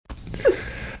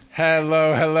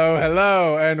Hello, hello,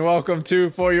 hello, and welcome to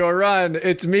For Your Run.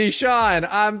 It's me, Sean.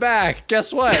 I'm back.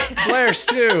 Guess what? Blair's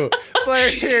too.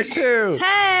 Blair's here too.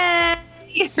 Hey!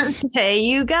 Hey,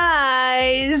 you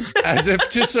guys. As if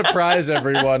to surprise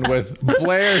everyone with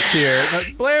Blair's here.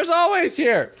 Blair's always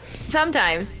here.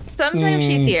 Sometimes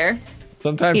she's here.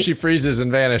 Sometimes she freezes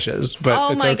and vanishes, but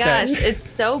Oh it's my okay. gosh, it's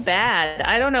so bad.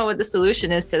 I don't know what the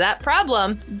solution is to that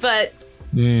problem, but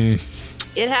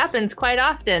it happens quite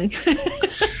often.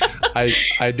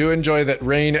 I do enjoy that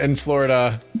rain in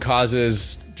Florida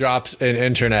causes drops in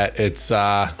internet. It's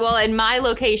Well, in my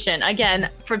location, again,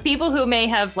 for people who may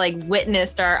have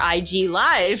witnessed our IG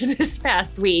live this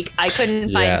past week, I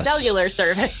couldn't find Yes. cellular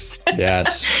service.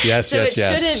 yes. So it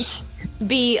shouldn't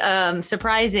be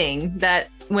surprising that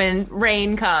when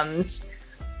rain comes,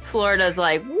 Florida's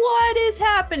like, what is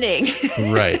happening?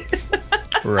 Right.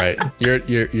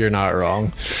 You're not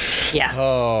wrong. Yeah.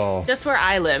 Oh. Just where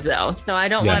I live, though. So I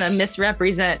don't want Yes. to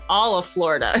misrepresent all of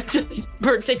Florida, just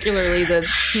particularly the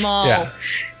small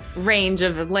range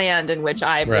of land in which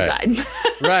I reside.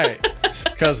 Right.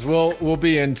 Because we'll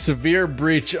be in severe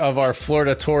breach of our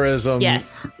Florida tourism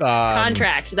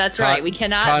Contract. That's right. We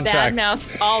cannot contract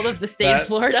badmouth all of the state of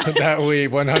Florida. that we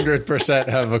 100%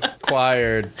 have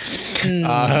acquired.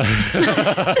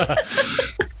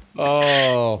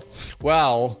 Oh,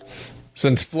 well,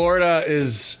 since Florida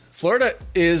is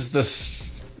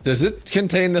does it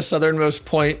contain the southernmost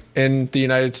point in the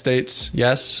United States?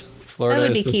 Yes. Florida That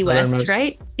would is be the Key West, southernmost.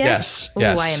 right? Yes. Ooh,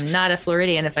 Yes. I am not a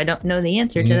Floridian. If I don't know the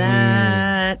answer to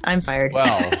that, I'm fired.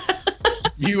 Well,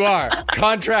 you are.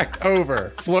 Contract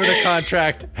over. Florida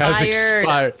contract has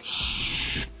Fired. expired.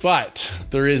 But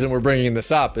the reason we're bringing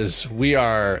this up is we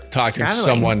are talking to Traveling.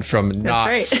 someone from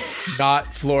That's right.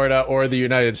 not Florida or the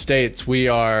United States. We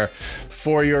are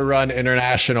For Your Run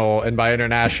International. And by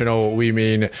international, we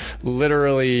mean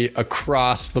literally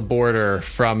across the border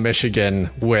from Michigan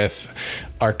with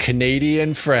our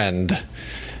Canadian friend,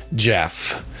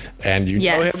 Jeff. And you know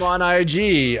Yes. him on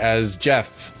IG as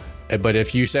Jeff. But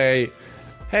if you say,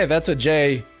 hey, that's a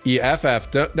Jeff,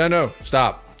 no,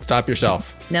 stop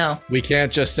yourself. No. We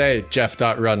can't just say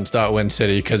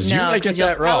Jeff.runs.wincity because you might get you'll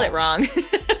that spell wrong. it wrong.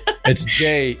 It's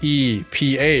Jeph.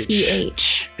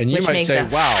 PH. And you which might makes say, a-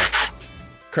 wow,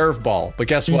 curveball. But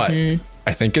guess what?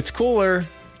 I think it's cooler.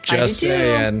 Just I do too.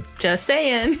 saying. Just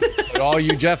saying. But all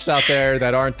you Jeffs out there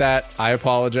that aren't that, I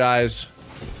apologize.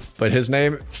 But his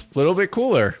name, a little bit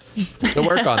cooler. To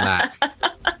work on that.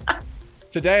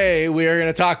 Today, we are going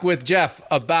to talk with Jeff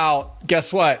about,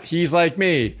 guess what? He's like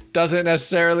me, doesn't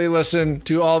necessarily listen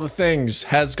to all the things,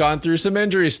 has gone through some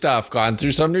injury stuff, gone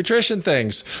through some nutrition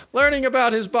things, learning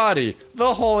about his body,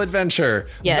 the whole adventure,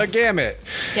 Yes. the gamut.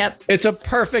 Yep. It's a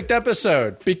perfect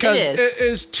episode because It is. it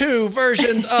is two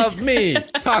versions of me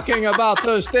talking about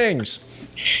those things.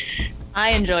 I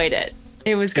enjoyed it.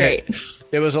 It was great.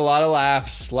 It was a lot of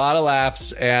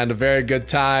laughs, and a very good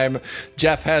time.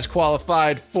 Jeff has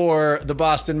qualified for the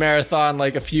Boston Marathon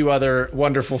like a few other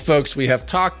wonderful folks we have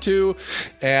talked to,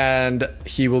 and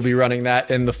he will be running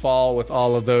that in the fall with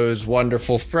all of those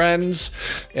wonderful friends.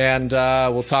 And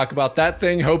we'll talk about that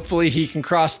thing. Hopefully he can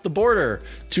cross the border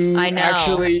to I know.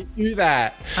 actually do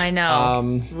that. I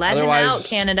know. Let him out, otherwise-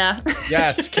 Canada.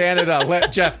 Yes, Canada,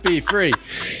 let Jeff be free.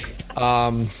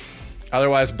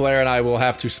 Otherwise, Blair and I will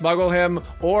have to smuggle him,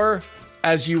 or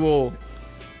as you will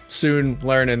soon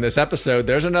learn in this episode,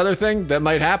 there's another thing that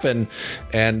might happen,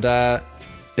 and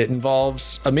it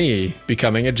involves me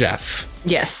becoming a Jeff.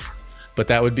 Yes. But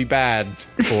that would be bad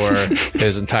for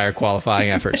his entire qualifying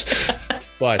efforts.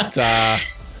 But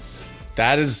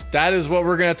that is what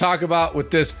we're going to talk about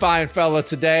with this fine fella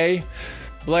today.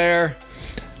 Blair,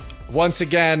 once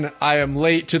again, I am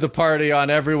late to the party on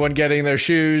everyone getting their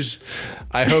shoes.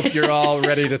 I hope you're all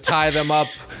ready to tie them up,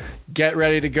 get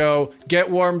ready to go, get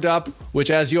warmed up, which,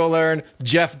 as you'll learn,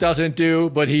 Jeff doesn't do,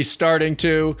 but he's starting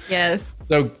to. Yes.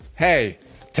 So, hey,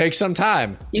 take some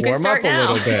time. You can Warm up start a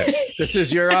now. little bit. This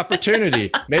is your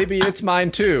opportunity. Maybe it's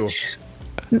mine too.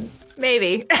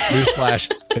 Maybe.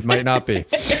 Newsflash, it might not be.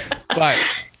 But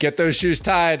get those shoes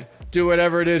tied. Do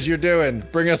whatever it is you're doing.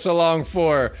 Bring us along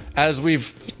for, as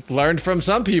we've learned from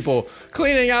some people,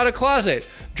 cleaning out a closet,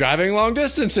 driving long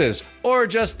distances, or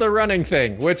just the running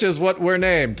thing, which is what we're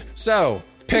named. So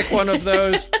pick one of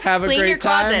those. Have a Clean your great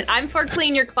time. closet. I'm for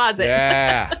clean your closet.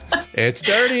 Yeah, it's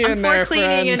dirty in I'm there, for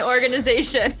cleaning friends. an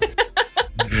organization.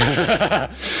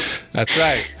 That's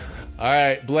right. All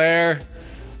right, Blair.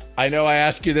 I know I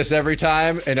ask you this every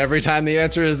time, and every time the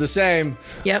answer is the same.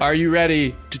 Yep. Are you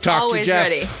ready to talk Always to Jeff?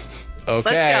 ready.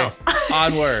 Okay. Let's go.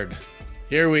 Onward.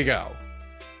 Here we go.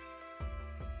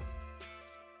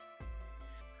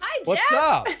 Hi, Jeff. What's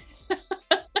up?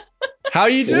 How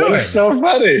you doing? It's so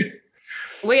funny.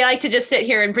 We like to just sit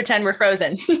here and pretend we're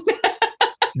frozen.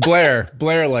 Blair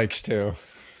likes to.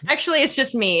 Actually, it's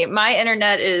just me. My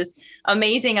internet is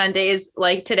amazing on days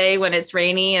like today when it's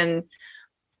rainy and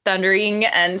thundering.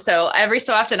 And so every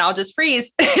so often I'll just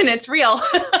freeze and it's real.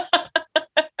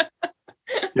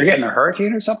 You're getting a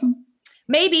hurricane or something?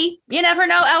 Maybe. You never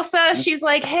know, Elsa. She's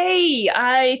like, hey,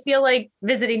 I feel like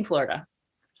visiting Florida.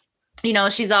 You know,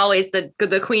 she's always the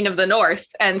queen of the North.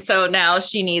 And so now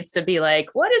she needs to be like,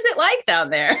 what is it like down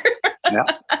there? Yeah.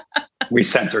 We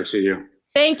sent her to you.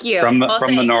 Thank you. From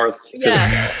the North.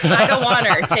 Yeah. I don't want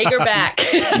her. Take her back.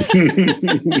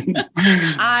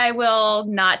 I will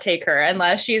not take her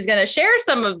unless she's going to share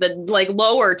some of the like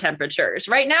lower temperatures.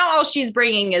 Right now, all she's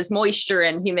bringing is moisture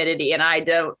and humidity, and I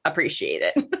don't appreciate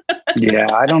it.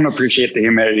 Yeah, I don't appreciate the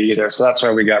humidity either. So that's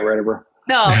why we got rid of her.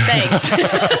 No,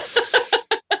 thanks.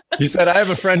 You said, I have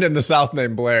a friend in the South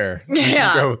named Blair.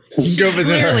 Yeah. You can go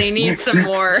visit her. Clearly needs some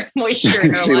more moisture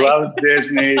in her She life. loves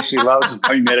Disney. She loves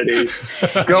humidity.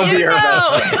 Go be her best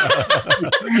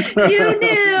friend. You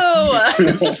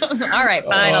knew. All right,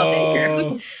 fine. I'll take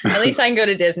her. At least I can go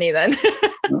to Disney then.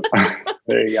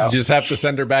 There you go. You just have to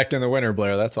send her back in the winter,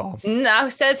 Blair. That's all. No,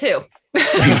 says who?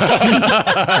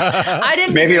 I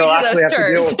didn't. Maybe you'll agree to actually those have to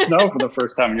deal terms. with snow for the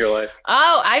first time in your life.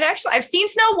 Oh, I've seen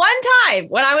snow one time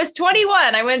when I was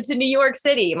 21. I went to New York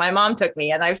City. My mom took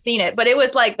me and I've seen it, but it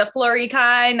was like the flurry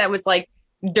kind that was like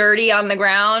dirty on the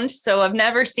ground. So I've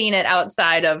never seen it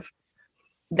outside of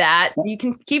that. You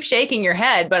can keep shaking your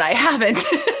head, but I haven't.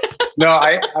 No,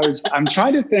 I'm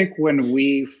trying to think when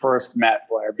we first met,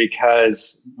 Blair,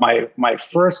 because my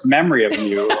first memory of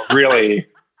you really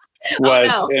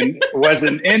was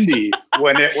in Indy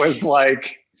when it was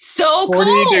like so 40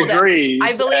 cold. degrees.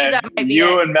 I believe that might be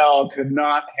you it. and Mel could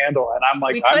not handle it. And I'm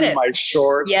like, We I'm couldn't. in my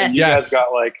shorts. Yes. And you guys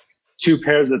got like 2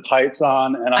 pairs of tights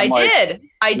on. And I'm I like, did.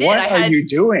 What are you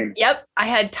doing? Yep. I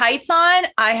had tights on.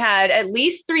 I had at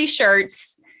least 3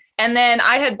 shirts. And then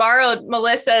I had borrowed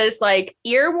Melissa's like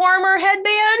ear warmer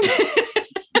headband.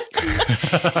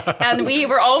 And we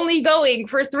were only going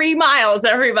for 3 miles,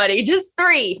 everybody, just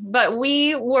 3. But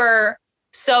we were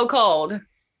so cold. And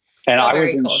So I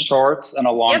was very in cold. shorts and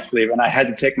a long Yep. sleeve, and I had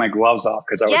to take my gloves off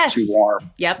because I was Yes. too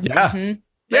warm. Yep. Yeah. Mhm.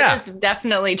 Yeah. That is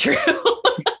definitely true.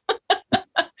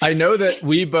 I know that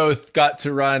we both got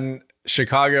to run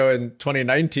Chicago in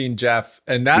 2019, Jeff.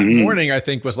 And that Mhm. morning, I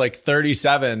think, was like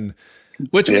 37,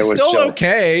 which was It was still chilly.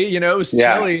 okay. You know, it was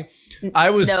Yeah. chilly.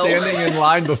 I was No. standing in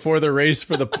line before the race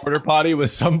for the porta potty with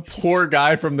some poor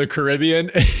guy from the Caribbean.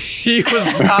 He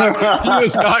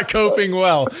was not coping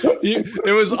well.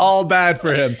 It was all bad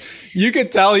for him. You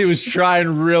could tell he was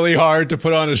trying really hard to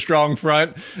put on a strong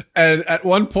front. And at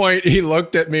one point he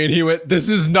looked at me and he went, "This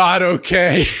is not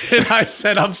okay." And I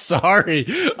said, I'm sorry,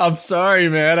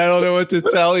 man. I don't know what to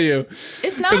tell you.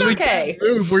 It's not 'Cause we okay.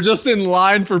 can't move. We're just in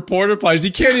line for porta potties.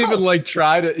 He can't even like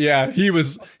try to. Yeah,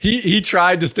 he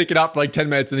tried to stick it out for like 10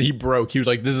 minutes and then he broke. He was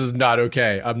like, "This is not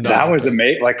okay. I'm not." That was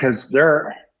amazing. Like, because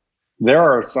there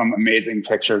are some amazing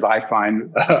pictures I find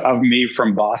of me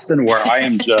from Boston where I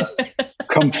am just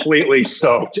completely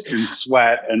soaked in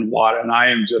sweat and water, and I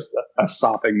am just a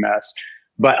sopping mess.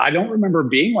 But I don't remember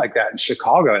being like that in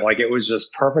Chicago. Like, it was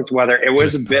just perfect weather. It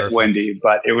was a bit perfect. windy,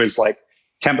 but it was like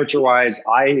temperature wise,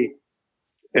 I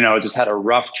just had a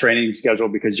rough training schedule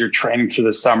because you're training through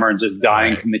the summer and just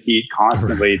dying Right. from the heat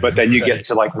constantly. But then you Right. get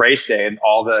to like race day and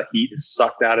all the heat is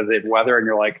sucked out of the weather and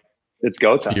you're like, it's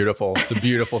go time. Beautiful. It's a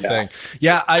beautiful Yeah. thing.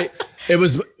 Yeah, it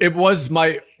was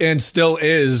my, and still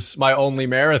is my only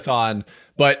marathon,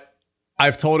 but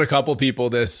I've told a couple people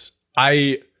this.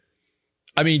 I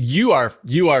mean, you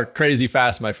are crazy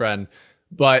fast, my friend.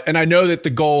 And I know that the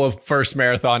goal of first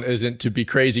marathon isn't to be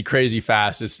crazy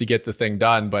fast. It's to get the thing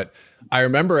done. But I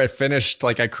remember I finished,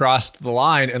 like I crossed the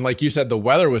line and like you said, the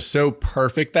weather was so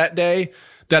perfect that day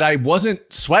that I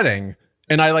wasn't sweating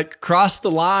and I like crossed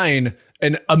the line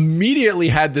and immediately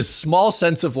had this small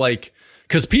sense of like,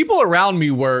 because people around me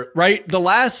were right.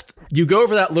 You go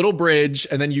over that little bridge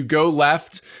and then you go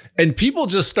left and people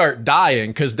just start dying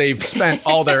because they've spent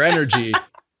all their energy.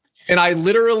 And I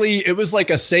literally, it was like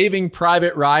a Saving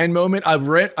Private Ryan moment. I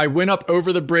went up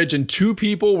over the bridge and 2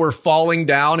 people were falling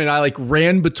down and I like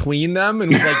ran between them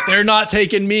and was like, they're not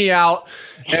taking me out.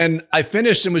 And I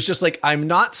finished and was just like, I'm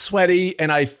not sweaty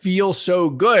and I feel so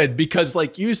good because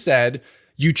like you said,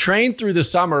 you train through the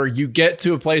summer, you get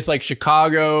to a place like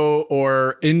Chicago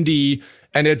or Indy,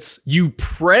 and you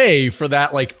pray for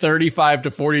that like 35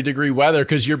 to 40 degree weather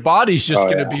because your body's just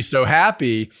going to be so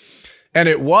happy. And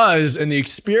it was, and the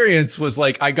experience was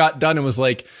like, I got done and was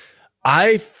like,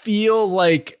 I feel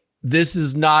like this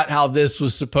is not how this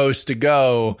was supposed to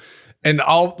go. and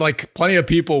all like plenty of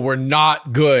people were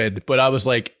not good, but I was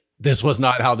like, this was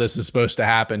not how this is supposed to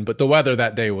happen. But the weather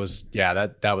that day was,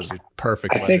 that was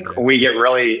perfect. I think we get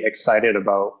really excited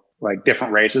about like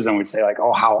different races and we say like,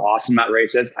 oh, how awesome that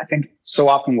race is. I think so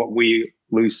often what we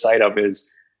lose sight of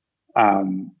is,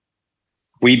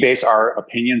 we base our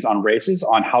opinions on races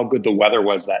on how good the weather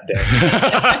was that day.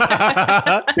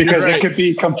 Because it could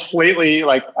be completely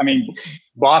like, I mean,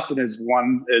 Boston is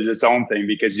its own thing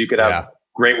because you could have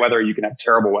great weather, you can have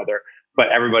terrible weather, but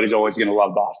everybody's always going to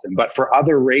love Boston. But for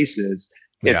other races,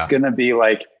 it's going to be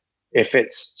like, if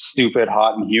it's stupid,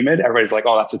 hot and humid, everybody's like,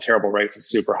 oh, that's a terrible race. It's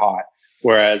super hot.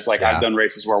 Whereas like I've done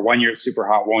races where 1 year it's super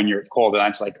hot, 1 year it's cold. And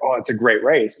I'm just like, oh, it's a great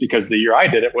race because the year I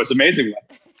did it was amazing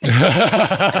weather.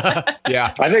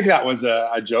 I think that was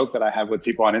a joke that I had with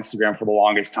people on Instagram for the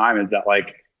longest time is that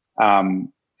like,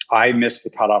 I missed the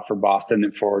cutoff for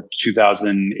Boston for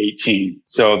 2018.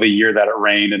 So the year that it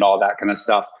rained and all that kind of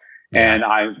stuff. And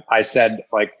I said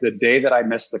like the day that I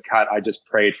missed the cut, I just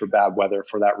prayed for bad weather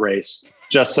for that race,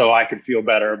 just so I could feel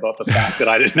better about the fact that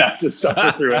I didn't have to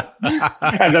suffer through it.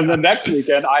 And then the next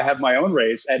weekend I had my own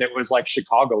race and it was like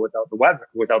Chicago without the weather,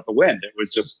 without the wind. It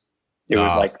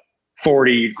was like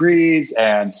 40 degrees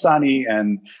and sunny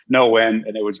and no wind.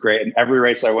 And it was great. And every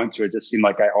race I went to, it just seemed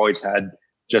like I always had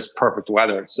just perfect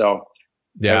weather. So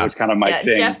that was kind of my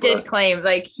thing. Jeff did claim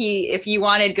like if you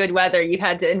wanted good weather, you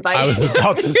had to invite I was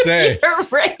about to say your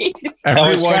race. I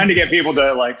was trying to get people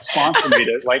to like sponsor me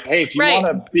to like, hey, if you want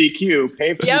a BQ,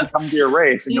 pay for me to come to your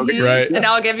race and you'll get your and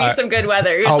I'll give you some good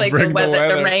weather. It was like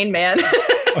the rain man.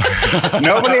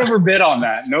 Nobody ever bid on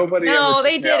that. No,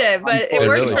 they didn't, but it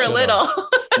worked really for a little.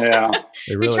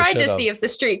 We tried to see if the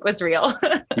streak was real.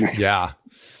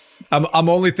 I'm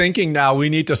only thinking now we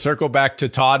need to circle back to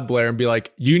Todd Blair and be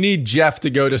like, you need Jeff to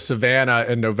go to Savannah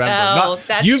in November.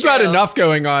 You've got enough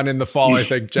going on in the fall, I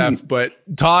think, Jeff, but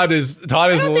Todd is a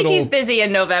little. I think he's busy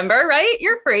in November, right?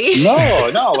 You're free.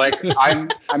 No. Like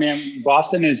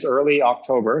Boston is early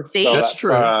October. See? So that's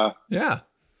true.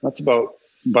 That's about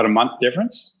a month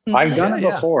difference. I've done it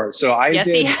before. So I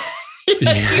did.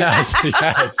 Yes.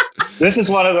 This is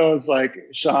one of those like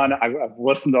Sean, I've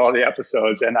listened to all the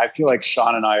episodes and I feel like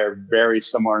Sean and I are very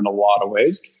similar in a lot of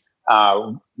ways,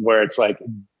 where it's like,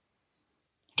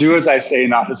 do as I say,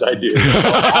 not as I do. So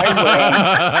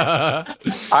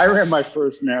I ran my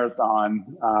first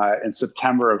marathon in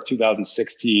September of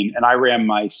 2016 and I ran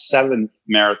my 7th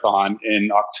marathon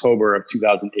in October of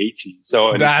 2018.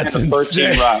 So in that's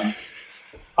 13 runs,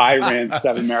 I ran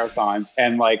 7 marathons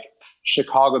and like,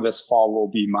 Chicago this fall will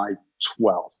be my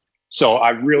 12th. So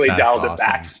I've really dialed it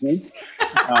back since.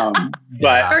 But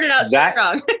started out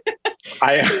strong.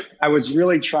 I was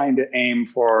really trying to aim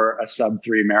for a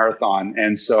sub-3 marathon.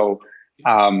 And so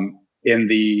in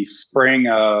the spring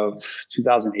of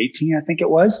 2018, I think it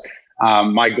was,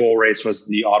 my goal race was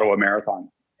the Ottawa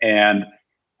Marathon. And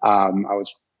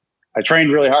I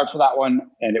trained really hard for that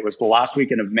one. And it was the last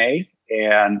weekend of May.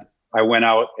 And I went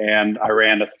out and I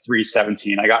ran a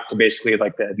 3:17. I got to basically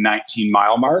like the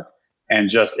 19-mile mark and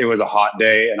it was a hot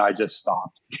day and I just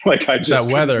stopped. Like I just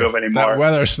couldn't move anymore. That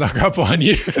weather snuck up on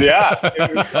you.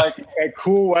 It was like a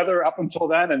cool weather up until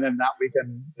then. And then that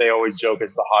weekend, they always joke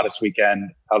is the hottest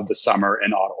weekend of the summer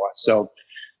in Ottawa. So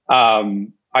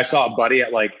I saw a buddy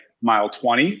at like mile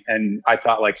 20 and I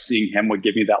thought like seeing him would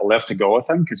give me that lift to go with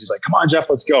him because he's like, come on, Jeff,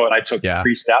 let's go. And I took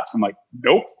 3 steps. I'm like,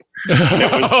 nope.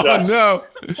 It was no.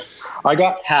 I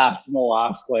got passed in the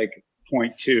last like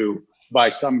 0.2 by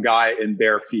some guy in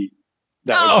bare feet.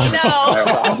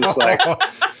 I'm just like,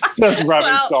 just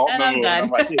rubbing salt in the wound. I'm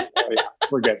like,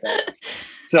 forget this.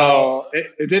 So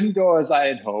it didn't go as I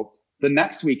had hoped. The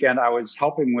next weekend, I was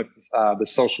helping with the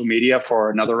social media for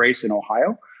another race in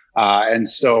Ohio. And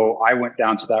so I went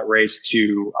down to that race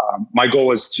my goal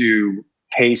was to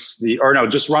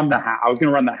just run the half. I was going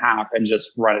to run the half and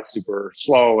just run it super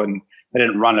slow. And I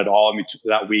didn't run at all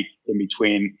that week in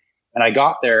between. And I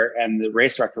got there and the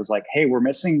race director was like, hey, we're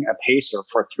missing a pacer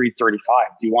for 3:35.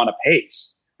 Do you want to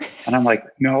pace? And I'm like,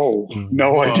 no,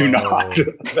 I do not.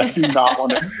 I do not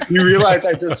want to. You realize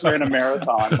I just ran a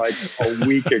marathon like a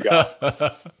week ago.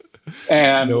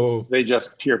 And they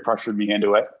just peer pressured me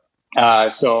into it.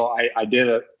 So I did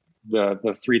the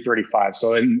 3:35.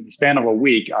 So in the span of a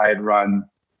week, I had run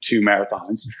 2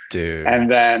 marathons. Dude.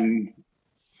 And then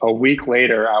a week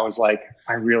later, I was like,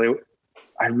 I really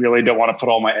don't want to put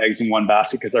all my eggs in one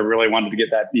basket because I really wanted to get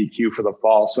that BQ for the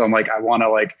fall. So I'm like, I want to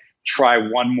like try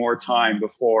one more time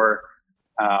before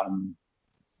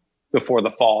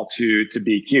the fall to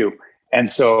BQ. And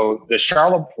so the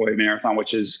Charlevoix Marathon,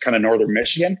 which is kind of northern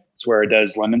Michigan, it's where Des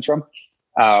Linden's from,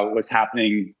 was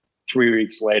happening 3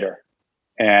 weeks later.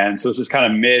 And so this is kind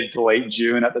of mid to late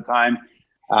June at the time.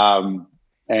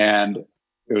 And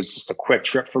it was just a quick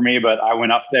trip for me, but I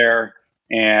went up there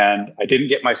and I didn't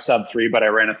get my sub 3, but I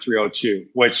ran a 3:02,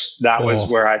 which that was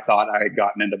where I thought I had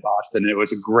gotten into Boston. It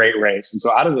was a great race. And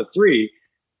so out of the 3,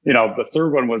 the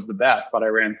third one was the best, but I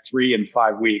ran 3 in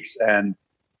 5 weeks and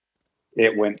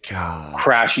it went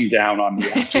crashing down on me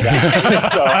after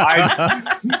that. So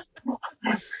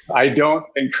I don't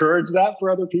encourage that for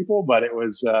other people, but it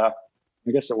was, I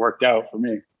guess it worked out for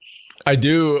me. I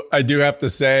do have to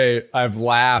say I've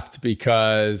laughed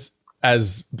because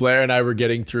as Blair and I were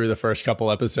getting through the first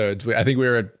couple episodes, I think we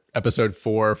were at episode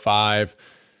 4 or 5,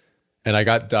 and we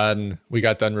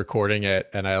got done recording it,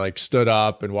 and I like stood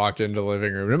up and walked into the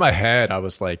living room. And in my head, I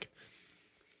was like,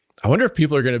 I wonder if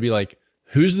people are going to be like,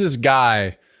 who's this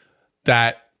guy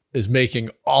that is making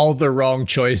all the wrong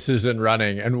choices in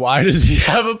running, and why does he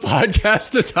have a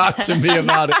podcast to talk to me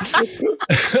about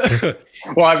it?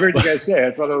 Well, I've heard you guys say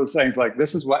it's one of those things like,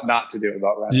 this is what not to do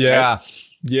about running. Yeah. Right?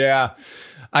 Yeah.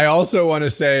 I also want to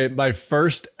say my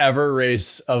first ever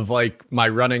race of like my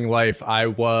running life, I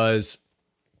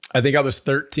think I was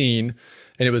 13,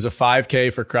 and it was a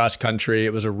 5K for cross country.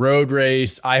 It was a road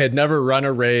race. I had never run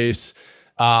a race.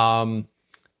 And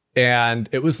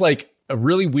it was like a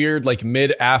really weird, like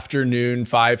mid-afternoon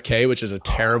 5K, which is a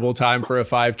terrible time for a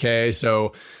 5K.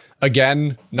 So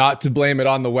again, not to blame it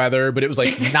on the weather, but it was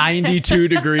like 92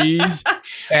 degrees.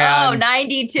 And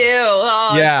 92.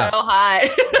 Oh, yeah. It's so hot.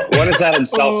 What is that in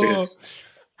Celsius?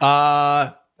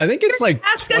 I think it's like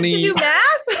 20. To do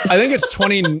math? I think it's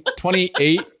 20,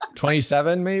 28,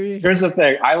 27 maybe. Here's the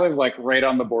thing. I live like right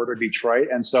on the border of Detroit.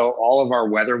 And so all of our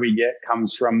weather we get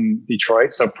comes from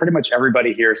Detroit. So pretty much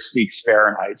everybody here speaks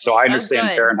Fahrenheit. So I understand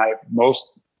Fahrenheit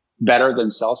better than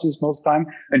Celsius most time,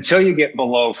 until you get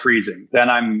below freezing.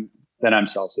 Then I'm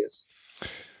Celsius.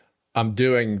 I'm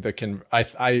doing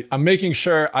I'm making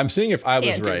sure, I'm seeing if I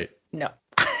was right. No.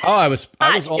 Oh, I was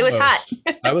almost. It was hot.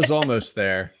 I was almost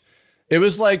there. It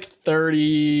was like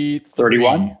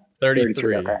 31,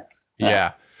 33. Okay.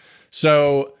 Yeah.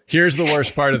 So here's the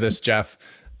worst part of this, Jeff.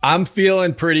 I'm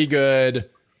feeling pretty good,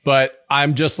 but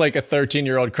I'm just like a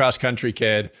 13-year-old cross-country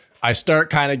kid. I start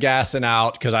kind of gassing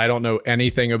out because I don't know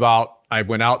anything I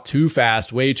went out too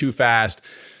fast, way too fast.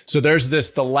 So there's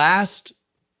the last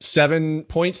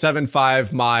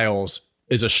 7.75 miles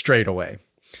is a straightaway.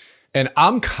 And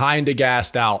I'm kind of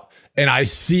gassed out. And I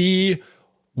see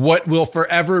what will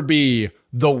forever be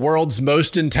the world's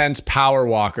most intense power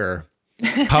walker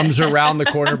comes around the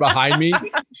corner behind me,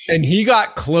 and he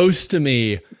got close to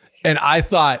me, and I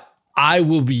thought, I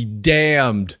will be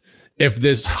damned if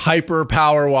this hyper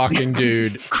power walking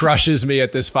dude crushes me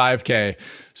at this 5K.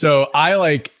 So I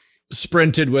like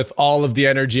sprinted with all of the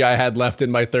energy I had left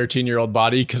in my 13-year-old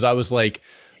body, because I was like,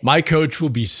 my coach will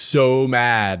be so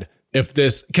mad if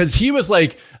this, because he was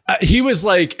like, and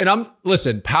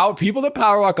people that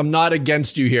power walk, I'm not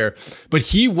against you here, but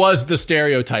he was the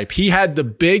stereotype. He had the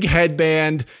big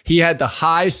headband, he had the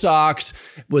high socks,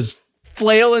 was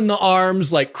flailing the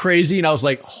arms like crazy, and I was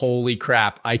like, holy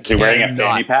crap, I can't. He wearing a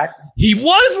fanny pack? He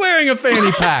was wearing a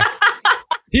fanny pack.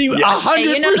 He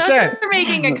 100%. They're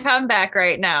making a comeback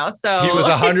right now, so he was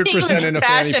 100% in a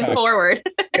fanny fashion pack. forward.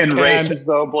 In races,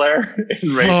 though, Blair.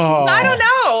 In races, I don't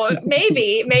know.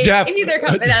 Maybe Jeff, they're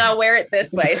coming, and I'll wear it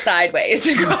this way, sideways.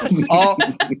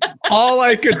 all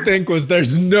I could think was,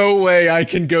 there's no way I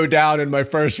can go down in my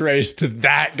first race to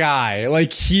that guy.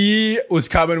 Like, he was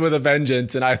coming with a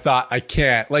vengeance, and I thought, I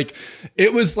can't. Like,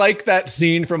 it was like that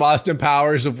scene from Austin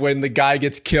Powers of when the guy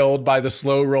gets killed by the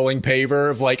slow rolling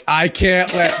paver, of like, I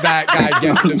can't let that guy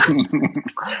get to me.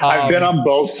 I've been on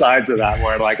both sides of that,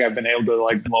 where like I've been able to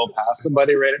like blow past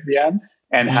somebody right at the end,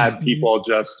 and had people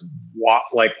just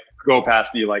go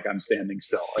past me like I'm standing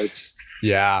still. It's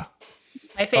my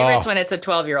favorite's when it's a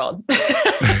 12-year-old.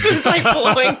 It's like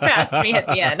blowing past me at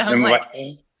the end. I'm like,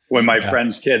 when my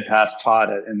friend's kid passed Todd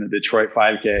in the Detroit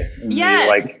 5K. And yes.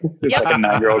 like a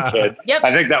 9-year-old kid. Yep.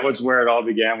 I think that was where it all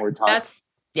began. Where Todd.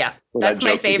 That's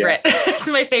my favorite. It's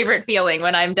my favorite feeling,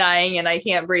 when I'm dying and I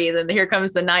can't breathe, and here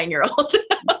comes the 9-year-old.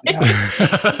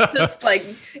 Just like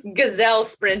gazelle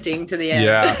sprinting to the end.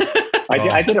 Yeah.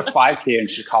 I did a 5K in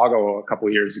Chicago a couple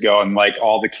of years ago, and like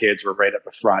all the kids were right at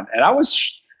the front, and I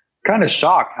was kind of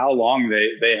shocked how long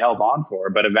they held on for.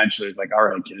 But eventually, it's like, all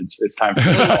right, kids, it's time for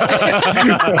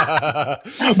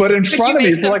But in front of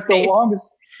me, for like the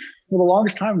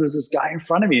longest time, there was this guy in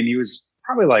front of me, and he was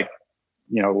probably like,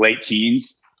 late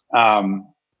teens. And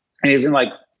he's in like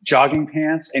jogging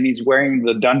pants, and he's wearing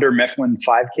the Dunder Mifflin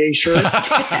 5K shirt.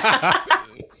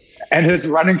 And his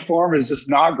running form is just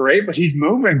not great, but he's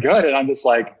moving good. And I'm just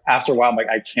like, after a while, I'm like,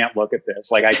 I can't look at this.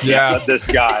 Like, I can't let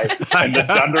this guy in the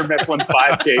Dunder Mifflin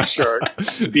 5K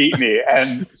shirt beat me.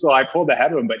 And so I pulled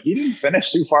ahead of him, but he didn't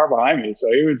finish too far behind me. So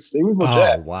he was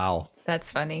legit. Oh, wow. That's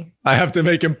funny. I have to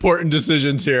make important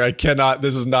decisions here. I cannot,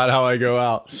 this is not how I go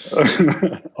out.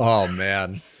 Oh,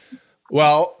 man.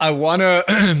 Well, I want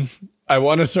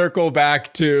to circle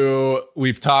back to,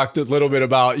 we've talked a little bit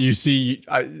about,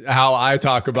 how I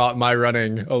talk about my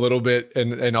running a little bit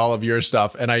in all of your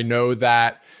stuff. And I know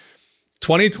that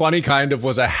 2020 kind of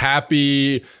was a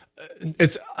happy,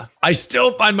 I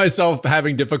still find myself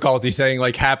having difficulty saying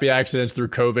like happy accidents through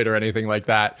COVID or anything like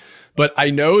that. But I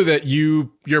know that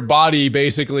your body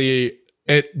basically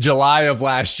at July of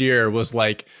last year was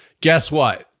like, guess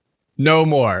what? No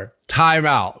more. Time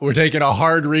out. We're taking a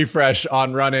hard refresh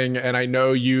on running. And I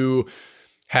know you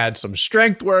had some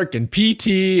strength work and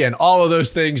PT and all of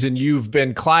those things. And you've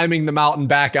been climbing the mountain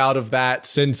back out of that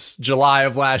since July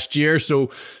of last year. So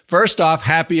first off,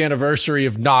 happy anniversary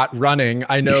of not running.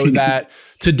 I know that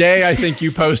today, I think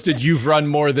you posted you've run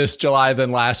more this July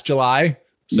than last July.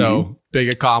 So big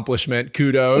accomplishment.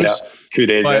 Kudos. Yeah, 2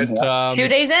 days in. 2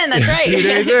 days in. That's right. 2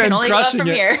 days in. Can only go up from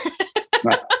here.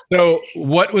 So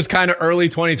what was kind of early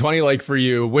 2020 like for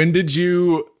you? When did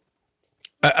you,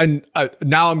 and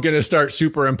now I'm going to start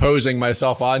superimposing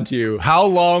myself onto you. How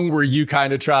long were you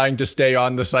kind of trying to stay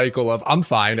on the cycle of I'm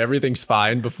fine, everything's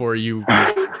fine before you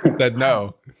said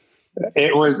no?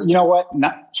 It was, you know what?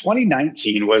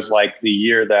 2019 was like the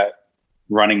year that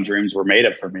running dreams were made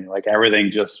of for me. Like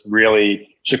everything just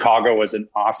really, Chicago was an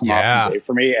awesome day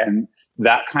for me. And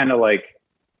that kind of like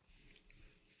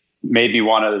made me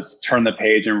want to turn the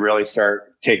page and really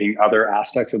start taking other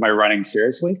aspects of my running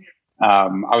seriously.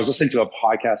 I was listening to a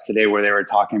podcast today where they were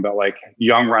talking about like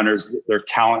young runners, their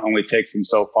talent only takes them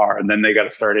so far. And then they got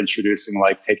to start introducing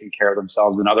like taking care of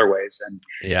themselves in other ways.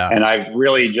 And I've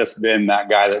really just been that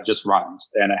guy that just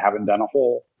runs and I haven't done a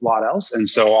whole lot else. And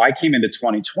so I came into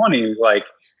 2020 like,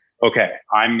 okay,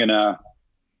 I'm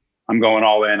going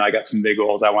all in. I got some big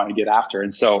goals I want to get after.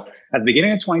 And so at the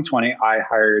beginning of 2020, I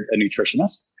hired a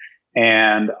nutritionist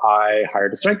and I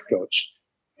hired a strength coach.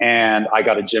 And I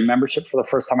got a gym membership for the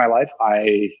first time in my life.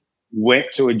 I went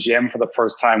to a gym for the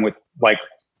first time with like,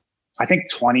 I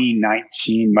think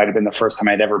 2019 might've been the first time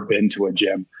I'd ever been to a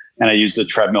gym. And I used the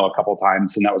treadmill a couple of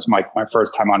times. And that was my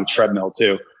first time on a treadmill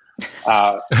too.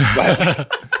 But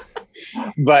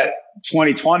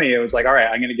 2020, it was like, all right,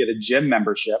 I'm going to get a gym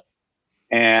membership.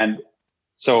 And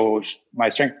so my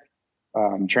strength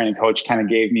training coach kind of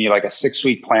gave me like a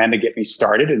 6-week plan to get me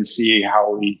started and see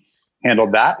how we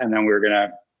handled that. And then we were going to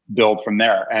build from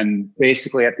there. And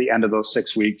basically at the end of those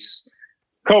 6 weeks,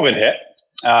 COVID hit.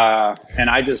 And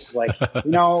I just like,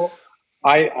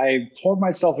 I pulled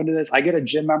myself into this. I get a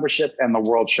gym membership and the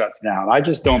world shuts down. I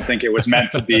just don't think it was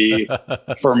meant to be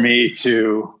for me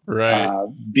to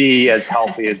be as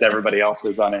healthy as everybody else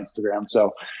is on Instagram.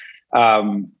 So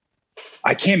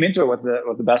I came into it with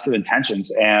the best of intentions.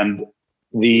 And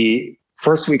the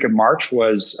first week of March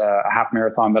was a half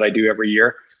marathon that I do every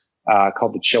year.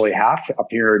 Called the Chili Half up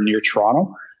here near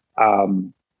Toronto.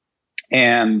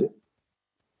 And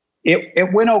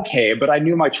it went okay, but I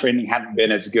knew my training hadn't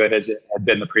been as good as it had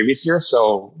been the previous year.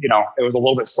 So, it was a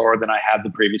little bit slower than I had the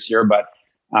previous year, but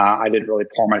I didn't really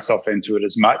pour myself into it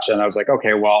as much. And I was like,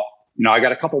 okay, well, I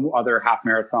got a couple other half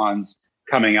marathons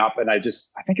coming up and I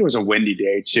think it was a windy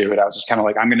day too. And I was just kind of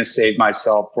like, I'm going to save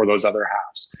myself for those other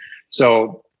halves.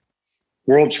 So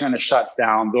world kind of shuts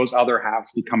down. Those other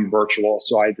halves become virtual.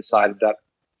 So I decided that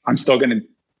I'm still going to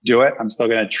do it. I'm still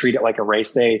going to treat it like a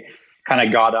race day. Kind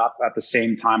of got up at the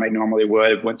same time I normally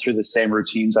would, went through the same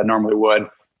routines I normally would,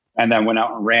 and then went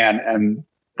out and ran. And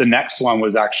the next one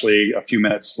was actually a few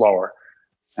minutes slower.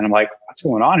 And I'm like, what's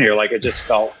going on here? Like it just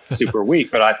felt super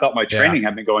weak, but I thought my training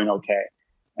had been going okay.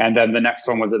 And then the next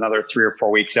one was another 3 or 4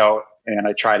 weeks out and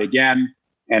I tried again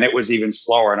and it was even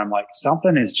slower. And I'm like,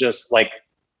 something is just like,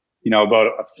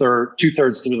 about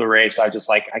 2/3 through the race, I just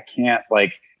like, I can't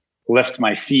like lift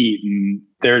my feet and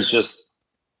there's just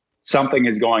something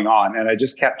is going on. And I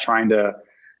just kept trying to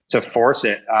force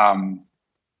it. I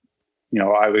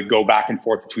would go back and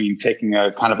forth between taking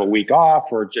a kind of a week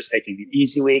off or just taking an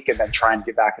easy week and then trying to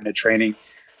get back into training.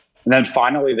 And then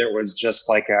finally there was just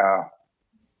like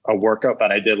a workout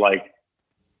that I did like,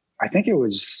 I think it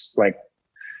was like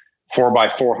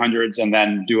 4x400s and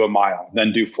then do a mile,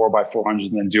 then do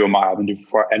 4x400s and then do a mile, then do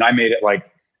 4. And I made it like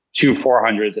 2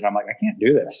 400s and I'm like, I can't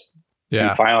do this. Yeah.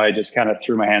 And finally I just kind of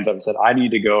threw my hands up and said, I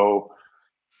need to go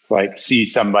like see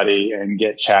somebody and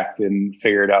get checked and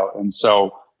figure it out. And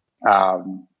so,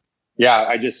 yeah,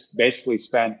 I just basically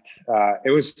spent,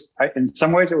 in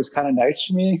some ways it was kind of nice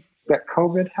for me that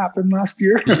COVID happened last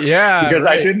year. Yeah. Because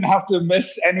right. I didn't have to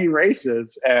miss any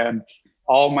races, and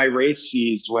all my race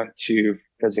fees went to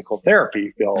physical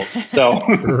therapy bills. So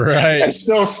right. I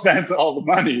still spent all the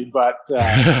money, but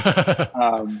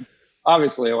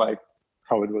obviously like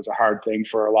COVID was a hard thing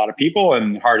for a lot of people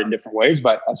and hard in different ways.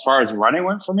 But as far as running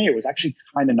went for me, it was actually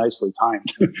kind of nicely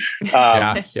timed.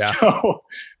 So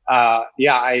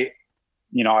I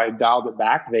dialed it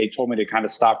back. They told me to kind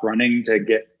of stop running to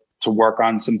get to work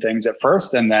on some things at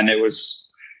first. And then it was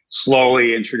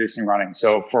slowly introducing running.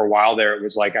 So for a while there, it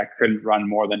was like I couldn't run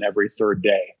more than every third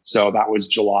day. So that was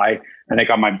July. I think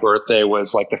on my birthday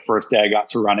was like the first day I got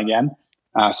to run again.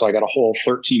 So I got a whole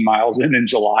 13 miles in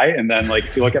July. And then like,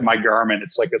 if you look at my Garmin,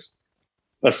 it's like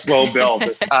a slow build.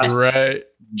 This past right.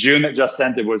 June that just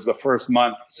ended was the first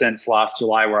month since last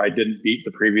July where I didn't beat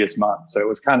the previous month. So it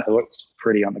looks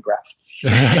pretty on the graph.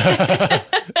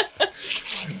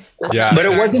 Yeah. But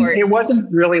it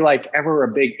wasn't really like ever a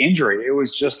big injury. It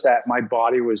was just that my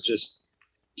body was just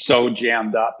so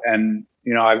jammed up. And,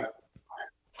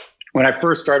 when I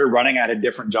first started running, I had a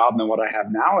different job than what I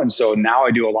have now. And so now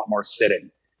I do a lot more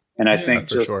sitting. And I think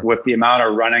just with the amount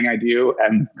of running I do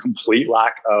and complete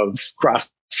lack of cross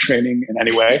training in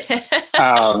any way,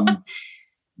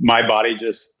 my body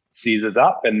just seizes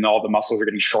up and all the muscles are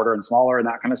getting shorter and smaller and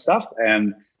that kind of stuff.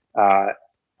 And I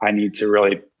need to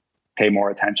really pay more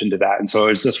attention to that. And so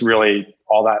it's just really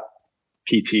all that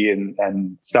PT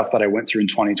and stuff that I went through in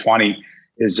 2020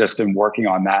 is just been working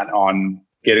on that, on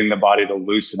getting the body to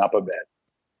loosen up a bit.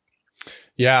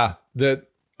 Yeah.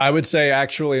 I would say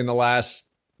actually in the last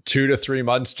 2 to 3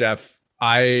 months, Jeff,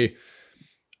 I'm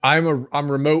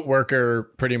remote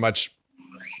worker pretty much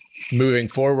moving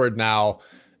forward now.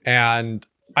 And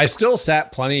I still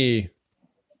sat plenty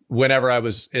whenever I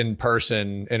was in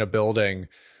person in a building.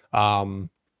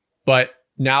 But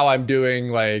now I'm doing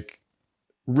like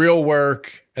real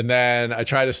work. And then I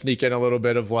try to sneak in a little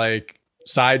bit of like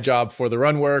side job for the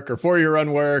run work or for your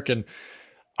run work. And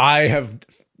I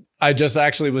just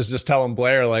actually was just telling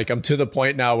Blair, like, I'm to the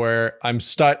point now where I'm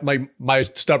stuck. My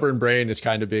stubborn brain is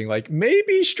kind of being like,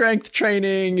 maybe strength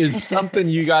training is something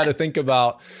you got to think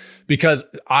about, because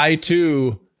I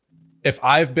too, if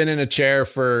I've been in a chair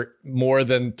for more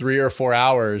than 3 or 4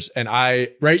 hours and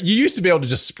you used to be able to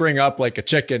just spring up like a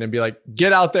chicken and be like,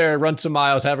 get out there, run some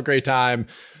miles, have a great time.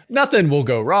 Nothing will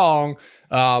go wrong.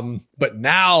 But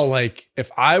now, like,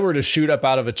 if I were to shoot up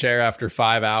out of a chair after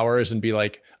 5 hours and be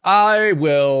like, I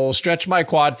will stretch my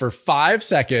quad for 5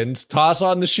 seconds, toss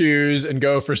on the shoes and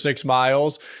go for 6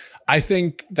 miles, I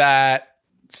think that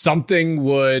something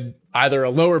would, either a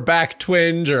lower back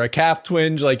twinge or a calf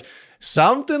twinge, like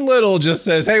something little just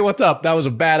says, hey, what's up? That was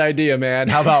a bad idea, man.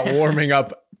 How about warming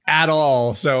up at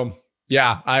all? So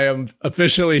yeah, I am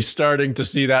officially starting to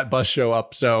see that bus show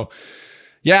up. So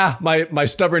yeah, my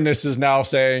stubbornness is now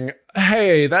saying,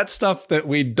 hey, that stuff that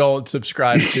we don't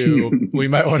subscribe to, we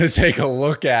might want to take a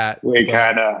look at.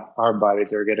 Our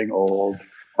bodies are getting old.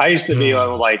 I used to be able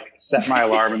to like set my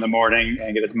alarm in the morning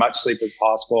and get as much sleep as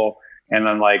possible. And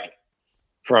then like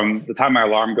from the time my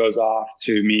alarm goes off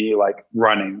to me like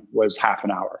running was half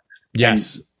an hour.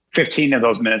 Yes. And 15 of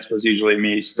those minutes was usually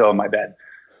me still in my bed.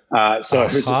 So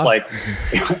it was just like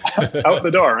out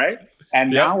the door, right?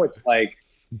 And now it's like,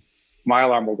 my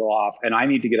alarm will go off and I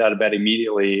need to get out of bed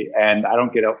immediately. And I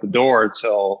don't get out the door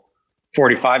till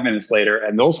 45 minutes later.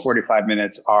 And those 45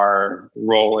 minutes are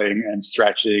rolling and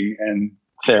stretching and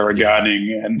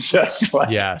Theragunning and just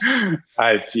like, yes.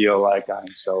 I feel like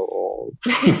I'm so old.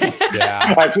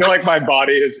 Yeah. I feel like my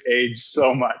body has aged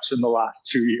so much in the last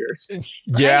 2 years.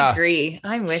 Yeah. I agree.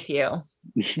 I'm with you.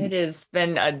 It has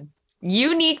been a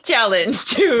unique challenge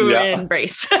to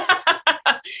embrace.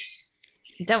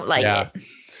 Don't like it.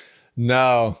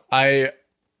 No, I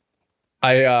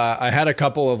had a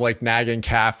couple of like nagging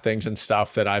calf things and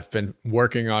stuff that I've been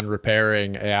working on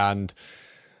repairing. And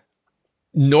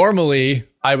normally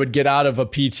I would get out of a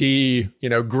PT,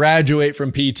 graduate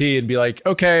from PT and be like,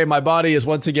 okay, my body is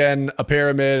once again a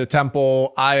pyramid, a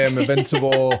temple. I am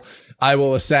invincible. I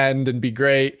will ascend and be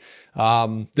great.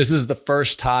 This is the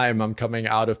first time I'm coming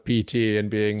out of PT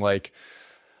and being like,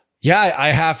 yeah,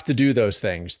 I have to do those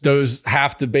things. Those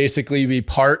have to basically be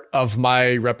part of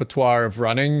my repertoire of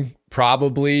running,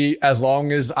 probably as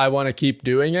long as I want to keep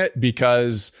doing it,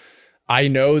 because I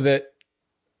know that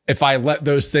if I let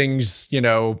those things,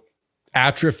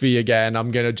 atrophy again,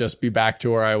 I'm going to just be back to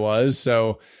where I was.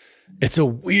 So it's a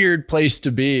weird place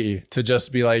to be, to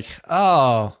just be like,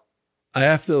 oh, I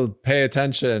have to pay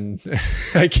attention.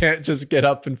 I can't just get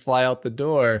up and fly out the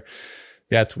door.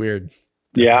 Yeah, it's weird.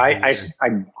 Yeah, I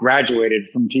graduated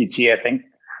from PT, I think,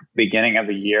 beginning of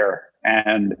the year,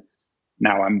 and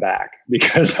now I'm back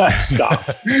because I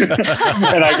stopped. And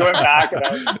I went back and I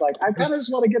was just like, I kind of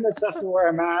just want to get an assessment where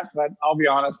I'm at, but I'll be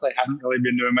honest, I haven't really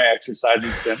been doing my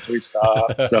exercises since we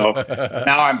stopped. So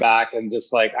now I'm back and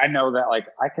just like, I know that like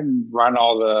I can run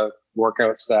all the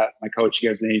workouts that my coach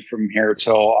gives me from here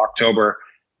till October.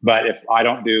 But if I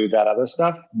don't do that other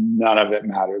stuff, none of it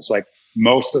matters. Like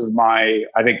most of I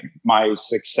think my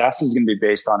success is going to be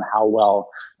based on how well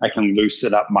I can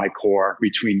loosen up my core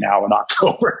between now and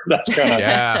October. That's kind of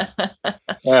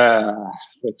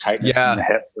the tightness in the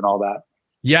hips and all that.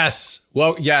 Yes.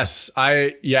 Well, yes.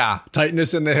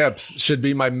 Tightness in the hips should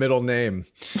be my middle name.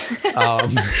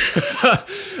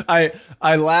 I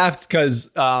laughed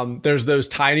because there's those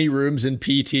tiny rooms in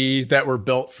PT that were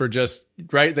built for just,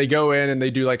 right? They go in and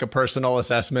they do like a personal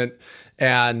assessment.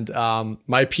 And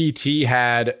my PT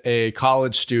had a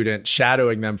college student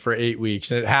shadowing them for 8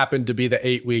 weeks. And it happened to be the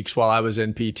 8 weeks while I was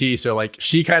in PT. So like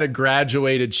she kind of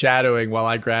graduated shadowing while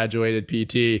I graduated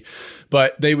PT.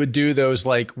 But they would do those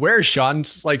like, where's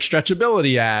Sean's like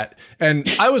stretchability at? And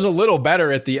I was a little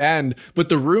better at the end, but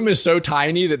the room is so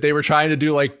tiny that they were trying to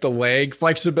do like the leg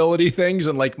flexibility things.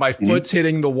 And like my foot's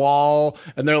hitting the wall.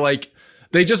 And they're like,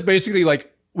 they just basically like,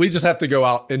 we just have to go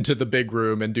out into the big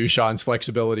room and do Sean's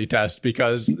flexibility test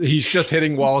because he's just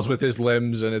hitting walls with his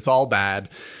limbs and it's all bad.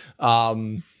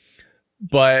 But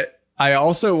I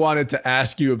also wanted to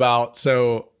ask you about,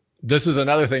 so this is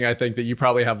another thing I think that you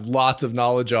probably have lots of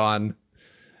knowledge on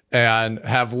and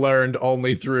have learned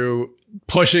only through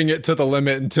pushing it to the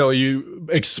limit until you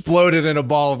exploded in a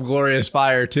ball of glorious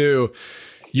fire too.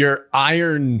 Your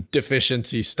iron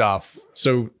deficiency stuff.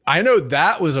 So I know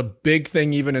that was a big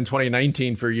thing even in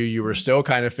 2019 for you. You were still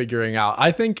kind of figuring out.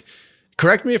 I think,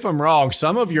 correct me if I'm wrong,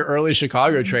 some of your early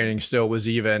Chicago training still was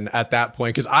even at that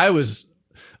point. Because I was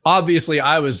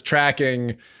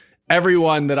tracking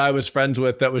everyone that I was friends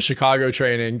with that was Chicago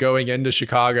training going into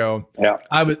Chicago. Yeah.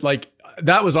 I would like,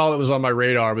 that was all that was on my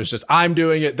radar was just, I'm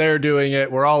doing it, they're doing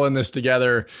it, we're all in this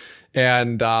together.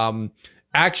 And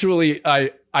actually,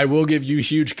 I will give you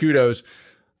huge kudos.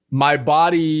 My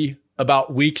body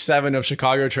about week 7 of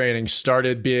Chicago training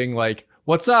started being like,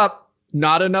 what's up?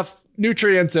 Not enough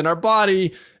nutrients in our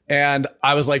body. And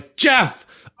I was like, Jeff,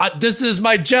 this is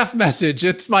my Jeff message.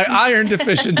 It's my iron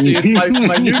deficiency. It's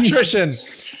my nutrition.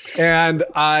 And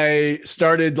I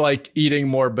started like eating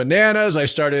more bananas. I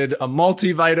started a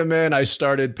multivitamin. I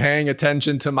started paying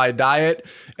attention to my diet.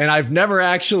 And I've never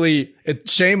actually,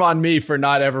 it's shame on me for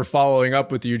not ever following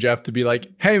up with you, Jeff, to be like,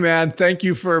 hey man, thank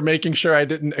you for making sure I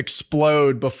didn't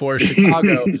explode before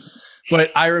Chicago.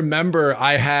 But I remember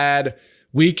I had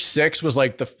week 6 was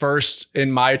like the first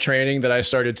in my training that I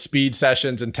started speed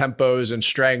sessions and tempos and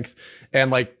strength.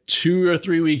 And like 2 or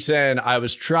 3 weeks in, I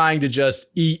was trying to just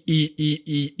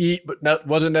eat, but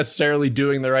wasn't necessarily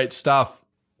doing the right stuff.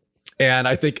 And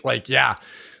I think like, yeah,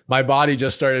 my body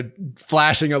just started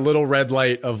flashing a little red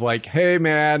light of like, hey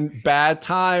man, bad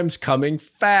times coming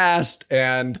fast.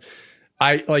 And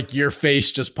I like your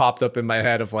face just popped up in my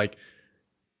head of like,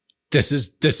 this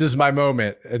is my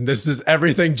moment. And this is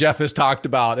everything Jeff has talked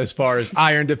about as far as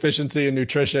iron deficiency and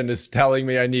nutrition is telling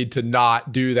me I need to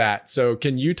not do that. So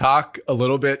can you talk a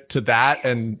little bit to that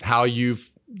and how you've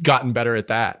gotten better at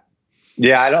that?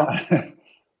 Yeah,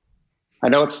 I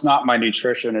know it's not my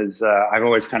nutrition is, I've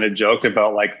always kind of joked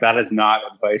about like, that is not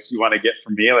advice you want to get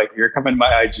from me. Like you're coming to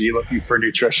my IG looking for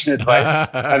nutrition advice.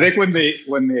 I think when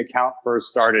the account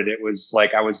first started, it was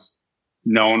like, I was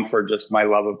known for just my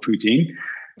love of poutine.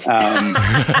 You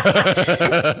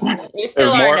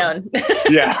still are known.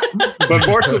 Yeah, but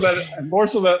more so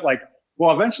that like,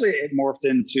 well, eventually it morphed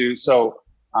into,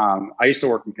 I used to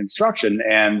work in construction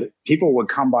and people would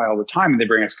come by all the time and they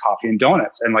bring us coffee and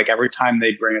donuts. And like every time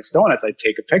they bring us donuts, I'd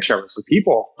take a picture of it. So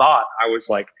people thought I was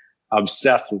like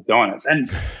obsessed with donuts. And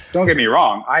don't get me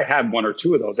wrong, I had 1 or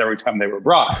 2 of those every time they were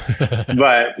brought,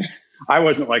 but I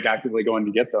wasn't like actively going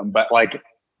to get them. But like,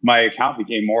 my account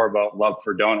became more about love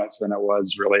for donuts than it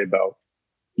was really about,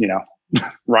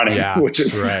 running, which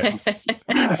is right.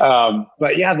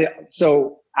 But yeah,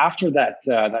 so after that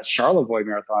Charlevoix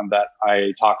marathon that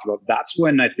I talked about, that's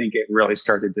when I think it really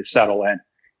started to settle in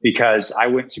because I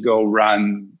went to go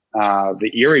run the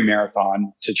Erie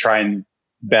Marathon to try and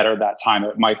better that time.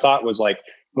 My thought was like,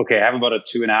 okay, I have about a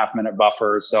 2.5 minute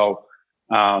buffer. So,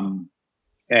 and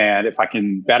if I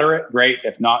can better it, great.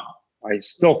 If not, I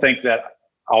still think that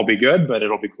I'll be good, but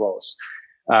it'll be close.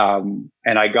 And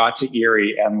I got to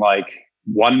Erie and like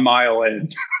 1 mile in,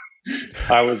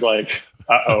 I was like,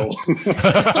 uh-oh.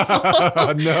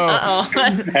 No. Uh-oh.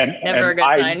 That's never a good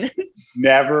sign.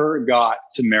 never got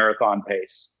to marathon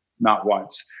pace, not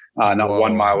once. Not Whoa.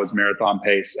 1 mile was marathon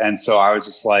pace. And so I was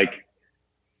just like,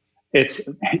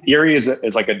 Erie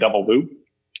is like a double loop.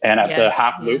 And at the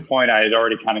half loop point, I had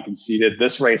already kind of conceded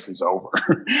this race is over.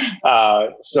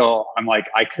 So I'm like,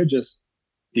 I could just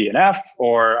DNF,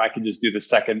 or I could just do the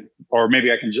second, or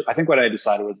maybe I can I think what I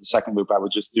decided was the second loop, I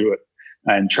would just do it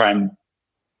and try and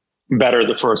better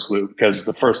the first loop, because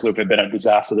the first loop had been a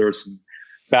disaster. There was some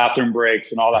bathroom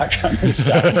breaks and all that kind of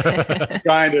stuff.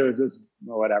 Trying to just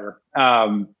whatever.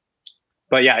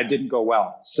 But yeah, it didn't go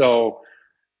well. So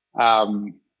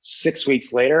 6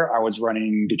 weeks later, I was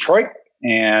running Detroit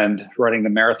and running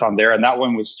the marathon there. And that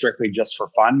one was strictly just for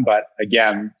fun. But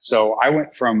again, so I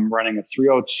went from running a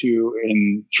 3:02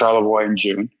 in Charlevoix in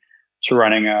June to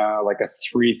running like a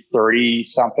 3:30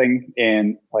 something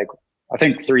in like, I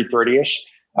think 3:30-ish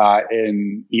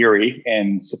in Erie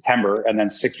in September. And then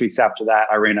 6 weeks after that,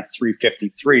 I ran a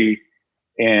 3:53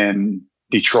 in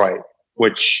Detroit,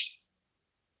 which,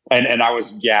 and I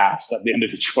was gassed at the end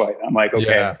of Detroit. I'm like,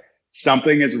 okay,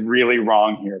 something is really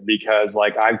wrong here, because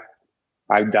like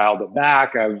I've dialed it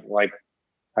back.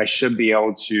 I should be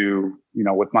able to,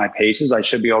 with my paces, I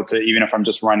should be able to, even if I'm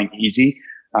just running easy,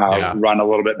 run a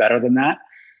little bit better than that.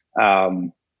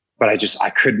 But I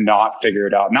could not figure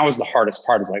it out. And that was the hardest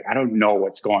part, is like, I don't know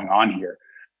what's going on here.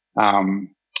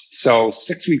 So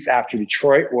 6 weeks after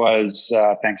Detroit was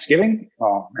Thanksgiving,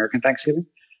 American Thanksgiving.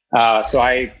 So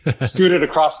I scooted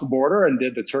across the border and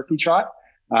did the turkey trot.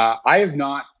 I have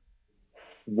not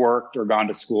worked or gone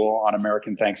to school on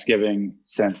American Thanksgiving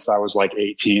since I was like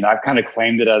 18. I've kind of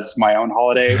claimed it as my own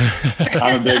holiday.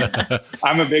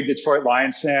 I'm a big Detroit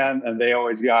Lions fan, and they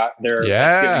always got their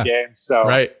Thanksgiving games.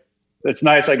 So it's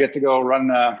nice. I get to go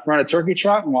run a turkey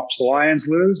trot and watch the Lions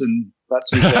lose, and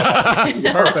that's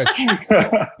usually perfect.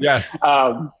 Yes.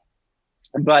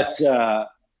 But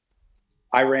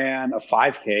I ran a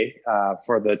 5K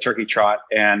for the turkey trot,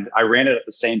 and I ran it at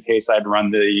the same pace I'd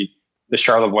run the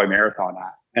Charlevoix Marathon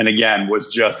at. And again, was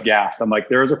just gassed. I'm like,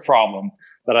 there's a problem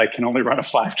that I can only run a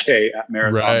 5K at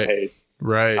marathon pace.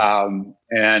 Right.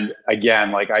 And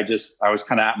again, like I was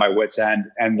kind of at my wit's end.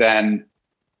 And then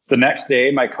the next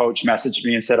day, my coach messaged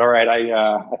me and said, all right,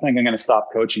 I think I'm going to stop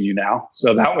coaching you now.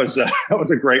 So that was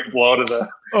a great blow to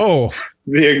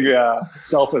the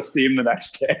self-esteem the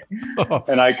next day.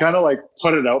 And I kind of like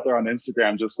put it out there on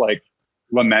Instagram, just like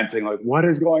lamenting, like, what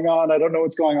is going on? I don't know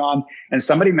what's going on. And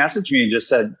somebody messaged me and just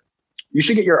said, you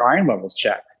should get your iron levels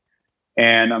checked.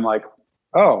 And I'm like,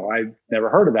 oh, I never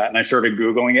heard of that. And I started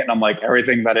Googling it, and I'm like,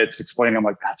 everything that it's explaining, I'm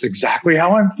like, that's exactly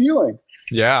how I'm feeling.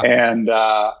 Yeah. And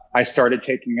I started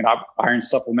taking an iron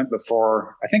supplement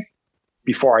before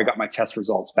I got my test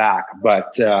results back.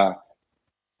 But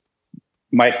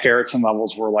my ferritin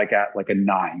levels were like at like a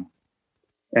 9.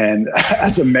 And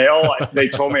as a male, they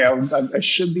told me I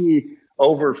should be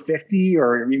over 50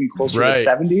 or even closer to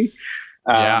 70.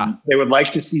 They would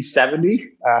like to see 70,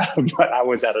 but I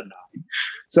was at a 9.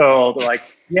 So they're like,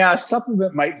 yeah,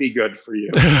 supplement might be good for you.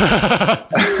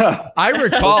 I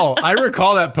recall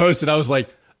that post, and I was like,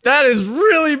 that is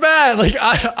really bad. Like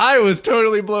I was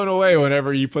totally blown away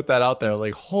whenever you put that out there.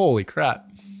 Like, holy crap.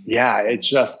 Yeah, it's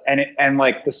just, and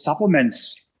like the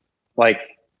supplements, like,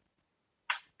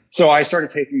 so I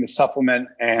started taking the supplement,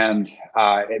 and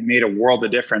it made a world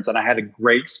of difference. And I had a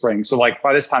great spring. So like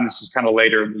by this time, this was kind of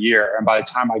later in the year. And by the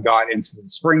time I got into the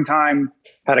springtime,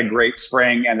 had a great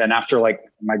spring. And then after like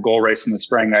my goal race in the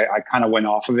spring, I kind of went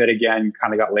off of it again,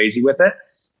 kind of got lazy with it.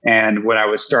 And when I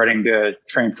was starting to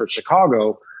train for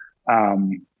Chicago,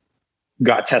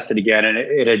 got tested again, and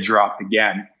it had dropped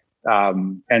again.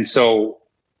 And so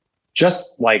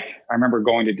just like, I remember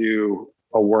going to do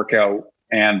a workout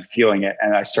and feeling it,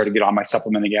 and I started to get on my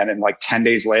supplement again. And like 10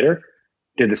 days later,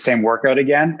 did the same workout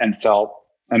again and felt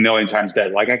a million times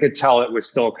better. Like I could tell it was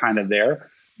still kind of there,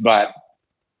 but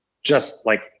just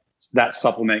like that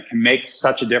supplement can make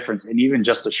such a difference in even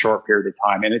just a short period of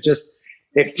time. And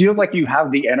it feels like you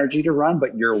have the energy to run,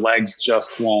 but your legs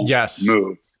just won't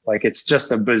move. Like it's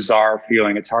just a bizarre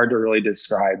feeling. It's hard to really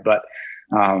describe, but,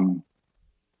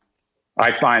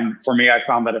 I found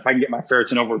that if I can get my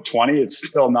ferritin over 20, it's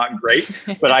still not great,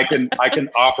 but I can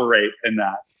operate in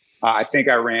that. I think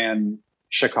I ran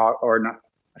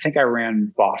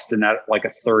Boston at like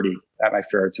a 30 at my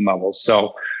ferritin levels.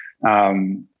 So, I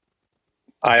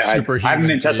haven't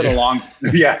been tested I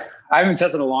haven't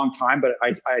tested a long time, but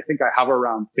I think I have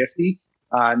around 50,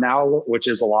 now, which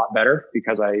is a lot better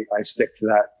because I stick to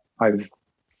that.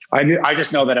 I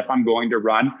just know that if I'm going to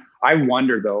run, I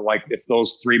wonder though, like if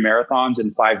those 3 marathons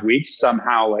in 5 weeks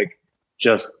somehow like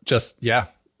just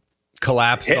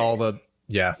collapsed all the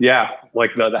Yeah,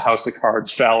 like the house of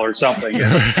cards fell or something.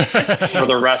 For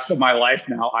the rest of my life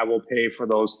now, I will pay for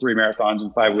those 3 marathons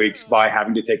in 5 weeks by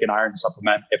having to take an iron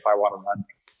supplement if I want to run.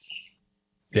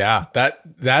 Yeah,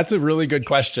 that's a really good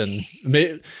question.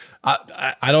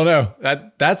 I don't know.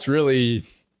 That's really,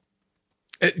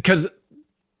 because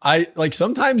I like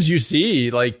sometimes you see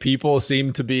like people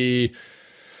seem to be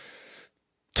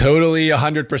totally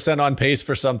 100% on pace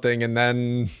for something, and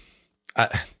then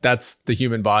that's the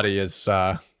human body is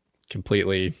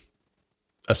completely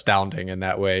astounding in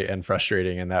that way and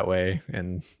frustrating in that way.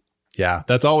 And yeah,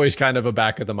 that's always kind of a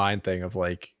back of the mind thing of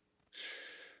like,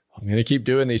 I'm going to keep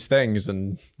doing these things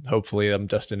and hopefully I'm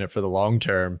just in it for the long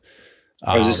term.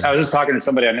 I was just talking to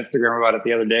somebody on Instagram about it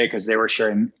the other day because they were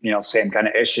sharing, same kind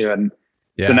of issue. And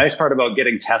the nice part about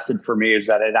getting tested for me is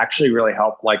that it actually really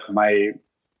helped like my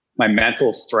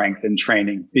mental strength in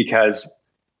training, because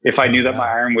if I knew that my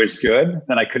iron was good,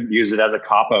 then I couldn't use it as a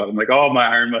cop-out. I'm like, oh, my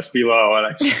iron must be low, and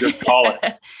I should just call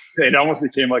it. It almost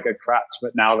became like a crutch.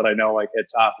 But now that I know like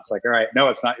it's up, it's like, all right, no,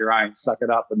 it's not your iron. Suck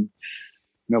it up, and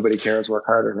nobody cares. Work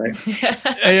harder, right?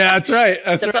 Yeah, that's right.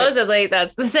 Supposedly,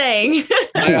 that's the saying.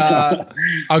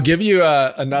 I'll give you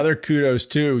another kudos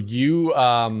too. You,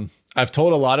 I've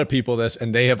told a lot of people this,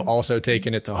 and they have also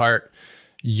taken it to heart.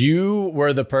 You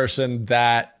were the person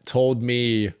that told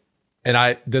me, and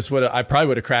I probably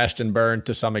would have crashed and burned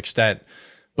to some extent,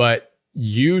 but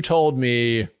you told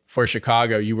me for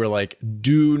Chicago, you were like,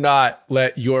 do not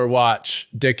let your watch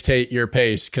dictate your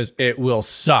pace because it will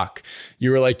suck.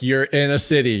 You were like, you're in a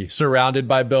city surrounded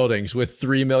by buildings with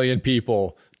 3 million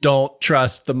people. Don't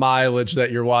trust the mileage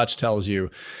that your watch tells you.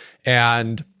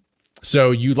 And so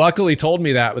you luckily told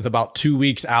me that with about 2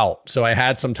 weeks out. So I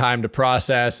had some time to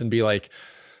process and be like,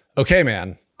 okay,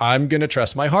 man, I'm going to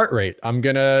trust my heart rate. I'm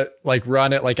going to like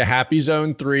run it like a happy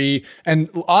zone 3. And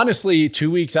honestly, 2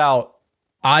 weeks out,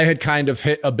 I had kind of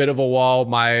hit a bit of a wall.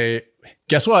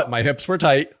 Guess what? My hips were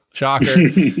tight. Shocker.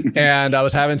 And I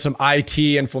was having some IT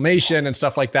inflammation and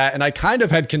stuff like that. And I kind of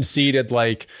had conceded,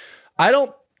 like,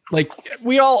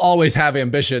 we all always have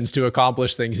ambitions to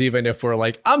accomplish things, even if we're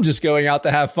like, I'm just going out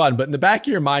to have fun. But in the back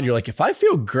of your mind, you're like, if I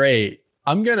feel great,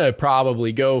 I'm going to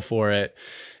probably go for it.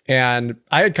 And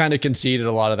I had kind of conceded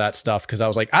a lot of that stuff because I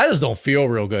was like, I just don't feel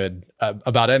real good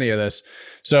about any of this.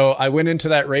 So I went into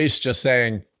that race just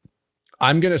saying,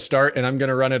 I'm going to start and I'm going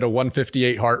to run at a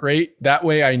 158 heart rate. That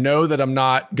way I know that I'm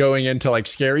not going into like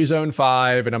scary zone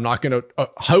 5, and I'm not going to,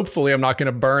 hopefully I'm not going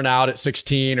to burn out at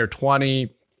 16 or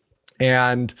 20.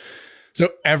 And so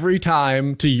every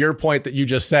time, to your point that you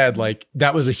just said, like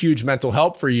that was a huge mental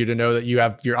help for you to know that you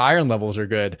have your iron levels are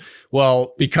good.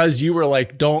 Well, because you were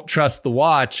like, don't trust the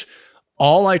watch.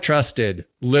 All I trusted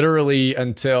literally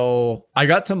until I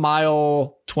got to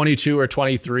mile 22 or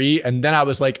 23. And then I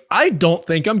was like, I don't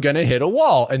think I'm going to hit a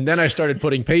wall. And then I started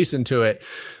putting pace into it.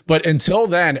 But until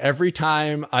then, every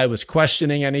time I was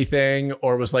questioning anything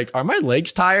or was like, are my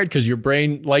legs tired? Because your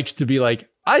brain likes to be like,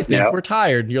 I think we're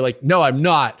tired. And you're like, no, I'm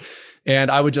not. And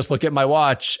I would just look at my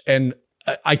watch, and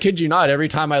I kid you not, every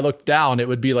time I looked down, it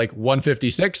would be like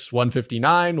 156,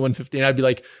 159, 150. And I'd be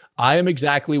like, I am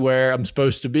exactly where I'm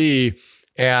supposed to be.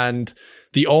 And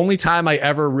the only time I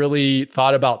ever really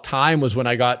thought about time was when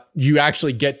you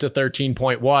actually get to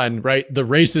 13.1, right? The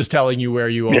race is telling you where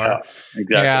you are. Yeah,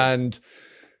 exactly. And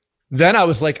then I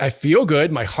was like, I feel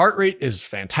good. My heart rate is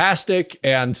fantastic.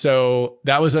 And so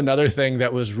that was another thing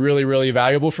that was really, really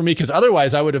valuable for me, because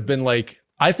otherwise I would have been like,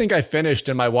 I think I finished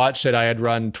and my watch said I had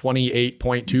run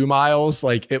 28.2 miles.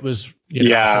 Like it was,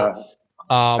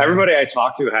 everybody I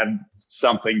talked to had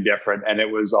something different, and it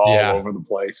was all over the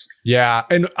place. Yeah.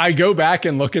 And I go back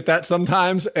and look at that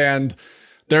sometimes, and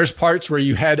there's parts where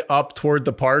you head up toward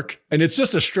the park and it's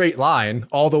just a straight line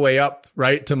all the way up,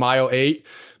 right, to mile 8.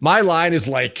 My line is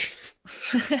like,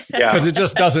 because it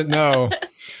just doesn't know.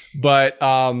 But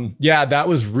that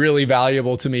was really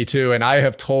valuable to me too. And I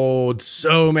have told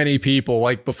so many people,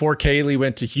 like before Kaylee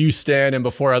went to Houston and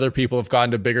before other people have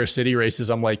gone to bigger city races,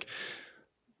 I'm like,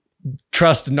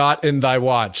 trust not in thy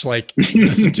watch. Like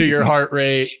listen to your heart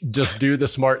rate, just do the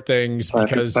smart things,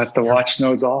 because but the watch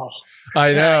knows all.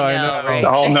 I know. Right? It's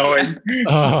all knowing.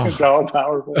 It's all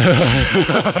powerful.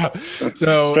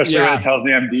 So especially when it tells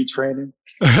me I'm detraining.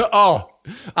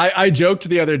 I joked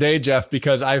the other day, Jeff,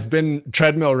 because I've been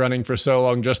treadmill running for so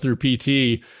long just through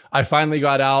PT. I finally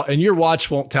got out, and your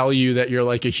watch won't tell you that you're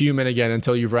like a human again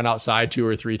until you've run outside 2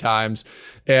 or 3 times.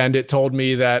 And it told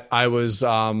me that I was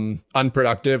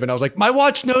unproductive. And I was like, my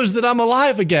watch knows that I'm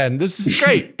alive again. This is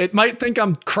great. It might think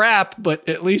I'm crap, but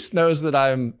at least knows that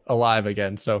I'm alive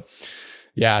again. So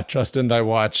yeah, trust in thy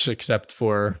watch, except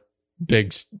for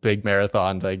big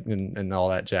marathons and all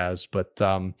that jazz. But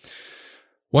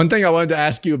One thing I wanted to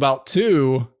ask you about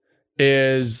too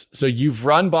is, so you've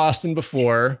run Boston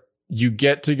before, you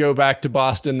get to go back to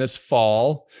Boston this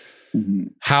fall. Mm-hmm.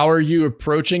 How are you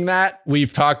approaching that?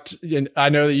 We've talked, and I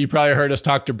know that you probably heard us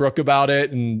talk to Brooke about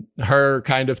it and her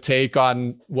kind of take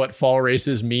on what fall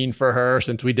races mean for her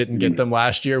since we didn't get them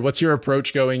last year. What's your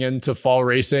approach going into fall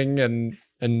racing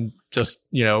and just,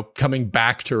 you know, coming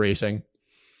back to racing?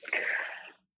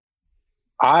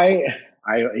 I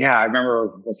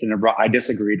remember listening to Brooke. I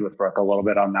disagreed with Brooke a little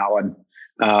bit on that one.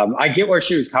 I get where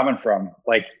she was coming from.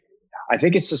 Like, I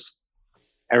think it's just,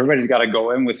 everybody's got to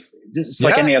go in with just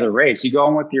like any other race. You go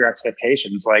in with your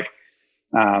expectations. Like,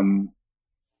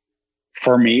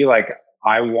 for me, like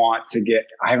I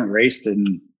haven't raced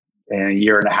in a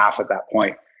year and a half at that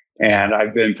point. And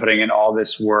I've been putting in all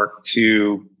this work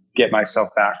to get myself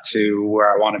back to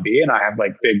where I want to be. And I have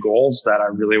like big goals that I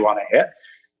really want to hit,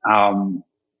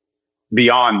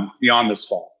 beyond this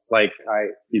fall. Like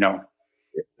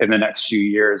in the next few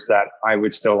years that I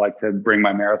would still like to bring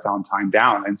my marathon time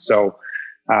down. And so,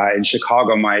 in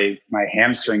Chicago, my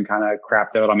hamstring kind of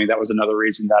crapped out on me. That was another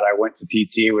reason that I went to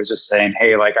PT, was just saying,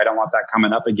 hey, like, I don't want that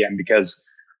coming up again, because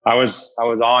I was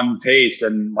on pace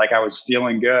and like I was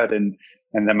feeling good. And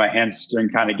then my hamstring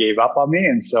kind of gave up on me.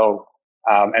 And so,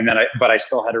 but I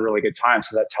still had a really good time.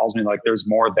 So that tells me like there's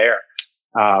more there.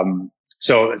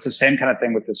 So it's the same kind of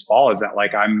thing with this fall, is that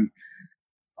like, I'm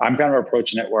kind of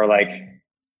approaching it where like,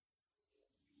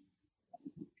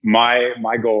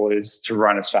 my goal is to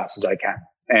run as fast as I can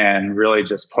and really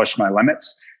just push my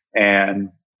limits and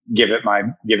give it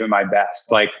my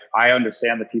best. Like, I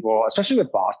understand that people, especially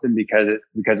with Boston,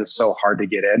 because it's so hard to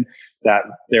get in, that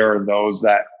there are those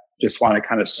that just want to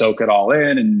kind of soak it all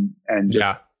in and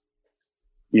just,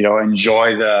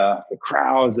 enjoy the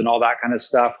crowds and all that kind of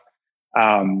stuff.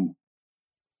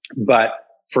 But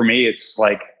for me, it's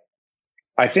like,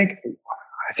 I think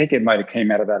it might've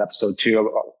came out of that episode too,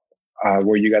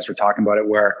 where you guys were talking about it,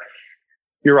 where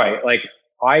you're right. Like,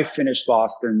 I finished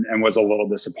Boston and was a little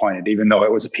disappointed, even though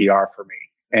it was a PR for me.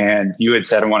 And you had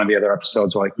said in one of the other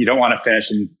episodes, like, you don't want to finish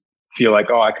and feel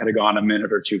like, oh, I could have gone a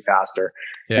minute or two faster.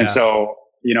 Yeah. And so,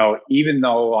 even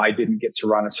though I didn't get to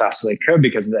run as fast as I could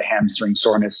because of the hamstring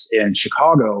soreness in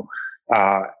Chicago,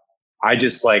 I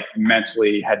just like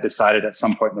mentally had decided at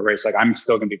some point in the race, like, I'm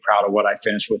still going to be proud of what I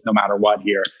finished with no matter what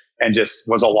here, and just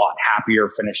was a lot happier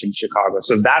finishing Chicago.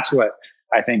 So that's what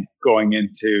I think going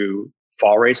into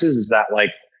fall races is, that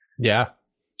like,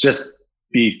 just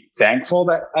be thankful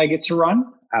that I get to run.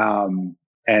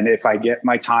 And if I get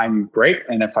my time, great.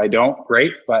 And if I don't,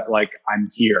 great. But like, I'm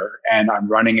here and I'm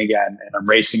running again and I'm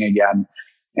racing again,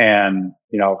 and,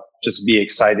 just be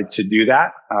excited to do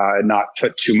that, and not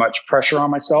put too much pressure on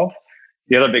myself.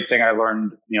 The other big thing I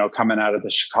learned, coming out of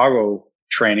the Chicago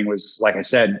training was, like I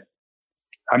said,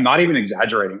 I'm not even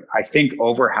exaggerating. I think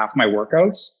over half my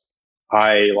workouts,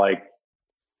 I like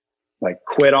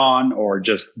quit on or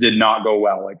just did not go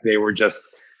well. Like, they were just,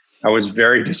 I was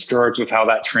very discouraged with how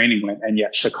that training went. And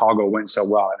yet Chicago went so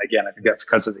well. And again, I think that's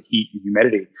because of the heat and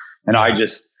humidity. And I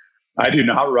do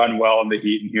not run well in the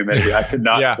heat and humidity. I could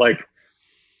not like,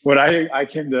 when I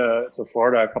came to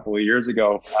Florida a couple of years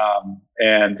ago,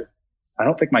 and I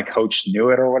don't think my coach knew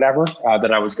it or whatever,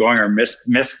 that I was going, or missed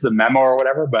the memo or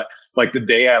whatever. But like, the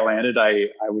day I landed, I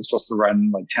was supposed to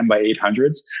run like 10 by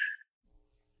 800s.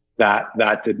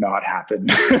 That did not happen.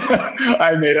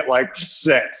 I made it like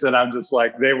 6, and I'm just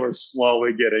like, they were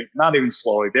slowly getting, not even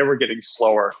slowly, they were getting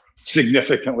slower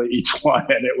significantly each one.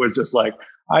 And it was just like,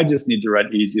 I just need to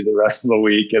run easy the rest of the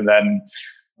week. And then,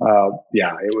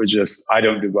 it was just, I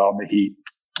don't do well in the heat.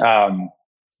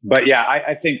 But yeah,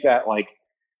 I think that like,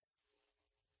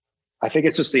 I think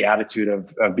it's just the attitude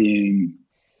of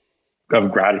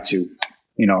gratitude,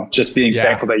 just being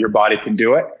thankful that your body can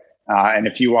do it. And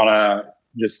if you want to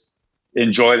just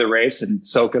enjoy the race and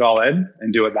soak it all in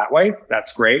and do it that way,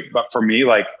 that's great. But for me,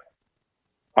 like,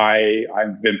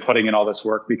 I've been putting in all this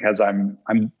work because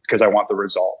because I want the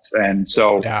results. And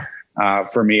so,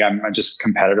 for me, I'm just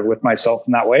competitive with myself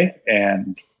in that way.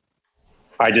 And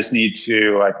I just need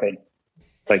to, I think,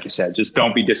 like you said, just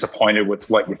don't be disappointed with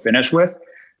what you finish with.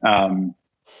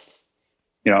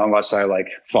 Unless I like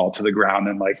fall to the ground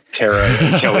and like tear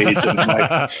an Achilles and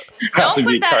like have to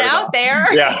be put that out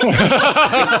there. Yeah,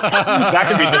 that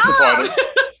could be disappointing.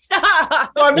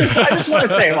 Stop. Well, I just want to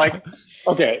say, like,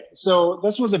 okay, so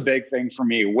this was a big thing for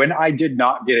me when I did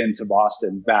not get into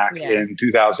Boston back in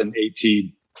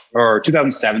 2018 or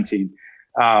 2017.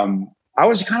 I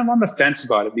was kind of on the fence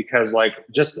about it because like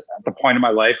just at the point in my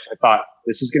life, I thought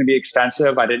this is going to be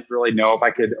expensive. I didn't really know if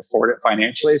I could afford it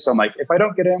financially. So I'm like, if I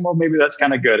don't get in, well, maybe that's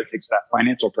kind of good. It takes that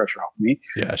financial pressure off me.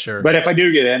 Yeah, sure. But if I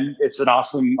do get in, it's an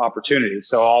awesome opportunity.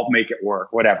 So I'll make it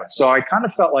work, whatever. So I kind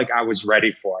of felt like I was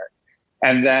ready for it.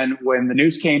 And then when the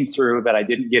news came through that I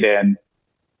didn't get in,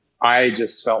 I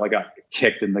just felt like I got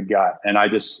kicked in the gut. And I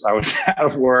was out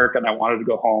of work and I wanted to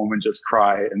go home and just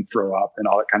cry and throw up and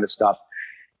all that kind of stuff.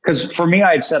 Because for me,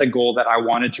 I had set a goal that I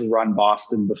wanted to run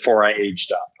Boston before I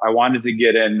aged up. I wanted to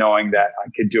get in knowing that I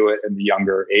could do it in the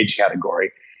younger age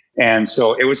category. And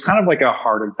so it was kind of like a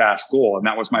hard and fast goal. And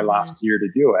that was my last year to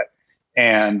do it.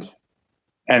 And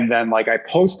then like I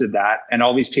posted that and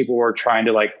all these people were trying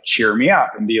to like cheer me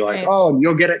up and be like, oh,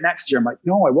 you'll get it next year. I'm like,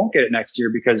 no, I won't get it next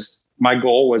year because my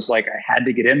goal was like, I had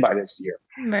to get in by this year.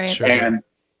 Right. Sure. And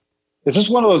this is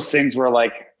one of those things where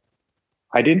like,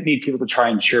 I didn't need people to try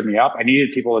and cheer me up. I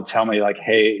needed people to tell me like,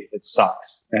 hey, it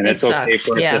sucks. And it's okay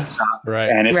for it to suck. Right.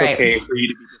 And it's okay for you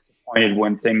to be disappointed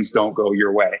when things don't go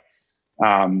your way.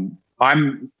 I'm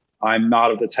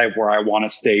not of the type where I want to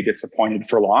stay disappointed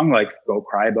for long, like go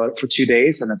cry about it for 2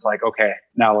 days. And it's like, okay,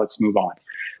 now let's move on.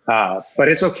 But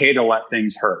it's okay to let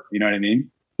things hurt. You know what I mean?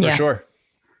 For sure.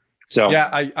 So yeah,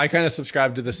 I kind of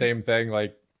subscribe to the same thing.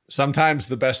 Like sometimes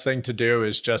the best thing to do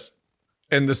is just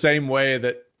in the same way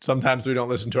that sometimes we don't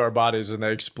listen to our bodies and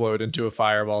they explode into a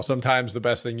fireball. Sometimes the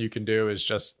best thing you can do is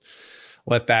just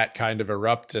let that kind of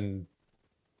erupt and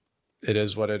it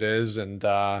is what it is. And,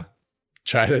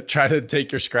 try to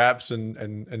take your scraps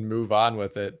and move on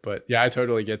with it. But yeah, I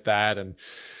totally get that. And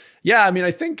yeah, I mean,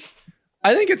 I think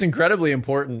it's incredibly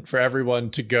important for everyone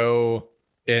to go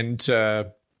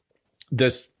into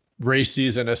this race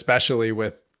season, especially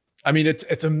with, I mean,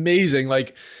 it's amazing.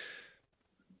 Like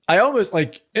I almost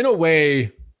like in a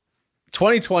way,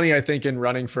 2020, I think in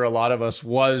running for a lot of us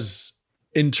was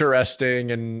interesting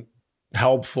and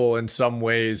helpful in some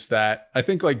ways that I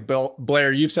think like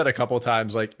Blair, you've said a couple of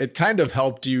times, like it kind of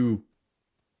helped you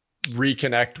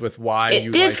reconnect with why it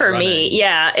you did liked for running. me.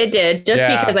 Yeah, it did. Just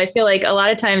because I feel like a lot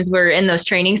of times we're in those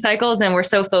training cycles and we're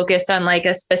so focused on like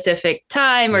a specific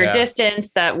time or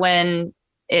distance that when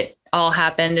it all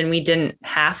happened and we didn't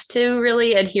have to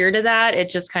really adhere to that, it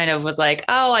just kind of was like,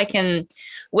 oh, I can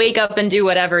wake up and do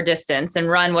whatever distance and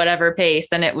run whatever pace.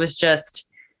 And it was just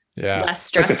less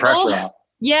stressful.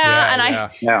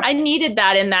 I needed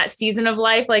that in that season of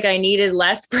life. Like I needed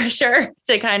less pressure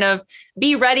to kind of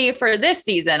be ready for this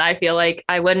season. I feel like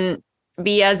I wouldn't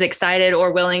be as excited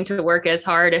or willing to work as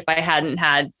hard if I hadn't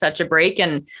had such a break.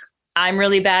 And I'm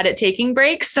really bad at taking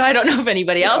breaks. So I don't know if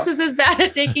anybody else is as bad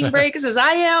at taking breaks as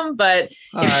I am, but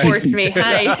it forced me.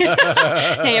 Hi.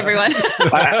 Hey, everyone.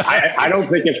 I don't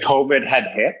think if COVID had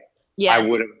hit, I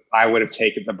would have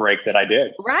taken the break that I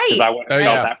did. Right. Because I would have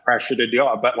felt that pressure to do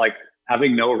it. But like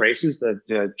having no races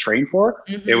to train for,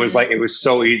 it was like, it was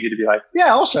so easy to be like, yeah,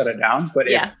 I'll shut it down. But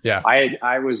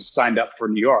I was signed up for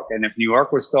New York. And if New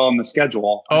York was still on the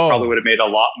schedule, I probably would have made a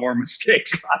lot more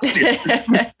mistakes last year.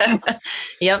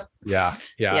 Yep.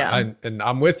 Yeah. And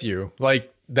I'm with you.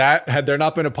 Like that, had there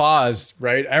not been a pause,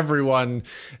 right? Everyone,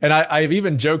 and I've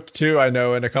even joked too, I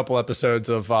know in a couple episodes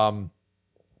of,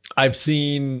 I've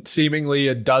seen seemingly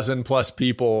a dozen plus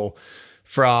people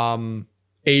from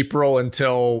April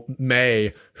until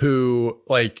May who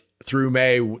like through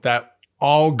May that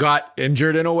all got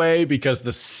injured in a way because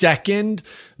the second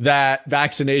that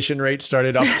vaccination rates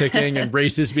started upticking and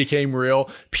races became real,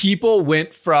 people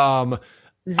went from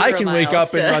 0 I can wake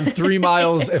up and run 3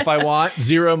 miles if I want,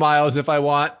 0 miles if I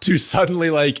want, to suddenly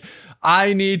like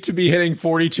I need to be hitting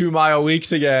 42-mile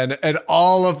weeks again. And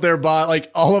all of their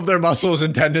all of their muscles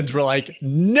and tendons were like,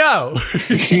 no,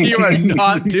 you are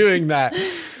not doing that.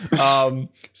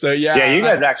 So yeah, you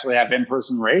guys actually have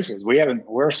in-person races.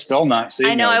 We're still not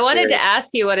seeing. I know. I wanted to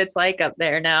ask you what it's like up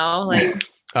there now. Like,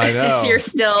 I know if you're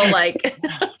still like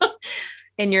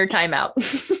in your timeout.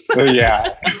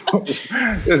 Yeah.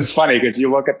 It's funny because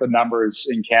you look at the numbers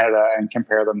in Canada and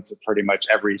compare them to pretty much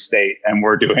every state, and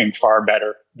we're doing far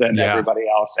better than everybody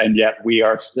else. And yet we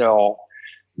are still,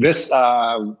 this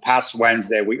past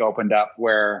Wednesday, we opened up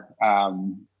where, I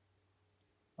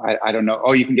don't know.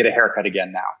 Oh, you can get a haircut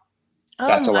again now.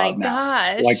 That's allowed now.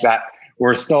 Gosh. Like that.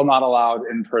 We're still not allowed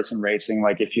in-person racing.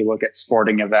 Like if you look at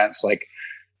sporting events, like,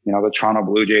 you know, the Toronto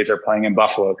Blue Jays are playing in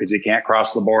Buffalo because you can't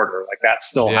cross the border. Like that's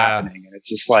still happening. And it's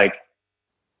just like,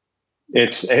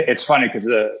 it's funny because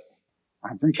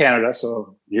I'm from Canada,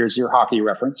 so here's your hockey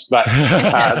reference. But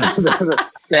the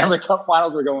Stanley Cup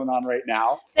Finals are going on right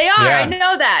now. They are. Yeah. I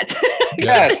know that.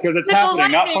 Yes, because it's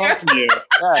happening not far from you.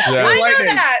 Yes, Yeah.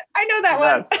 I know that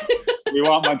one. Yes. We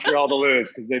want Montreal to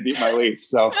lose because they beat my Leafs.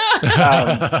 So,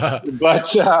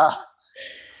 but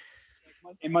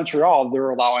in Montreal, they're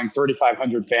allowing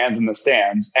 3,500 fans in the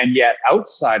stands, and yet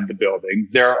outside the building,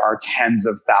 there are tens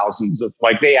of thousands of,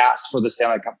 like, they asked for the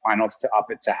Stanley Cup Finals to up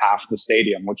it to half the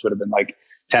stadium, which would have been like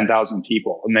 10,000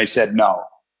 people, and they said no.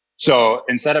 So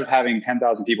instead of having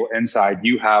 10,000 people inside,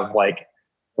 you have like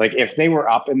if they were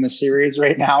up in the series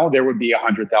right now, there would be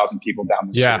 100,000 people down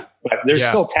the street. But there's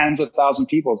still tens of thousands of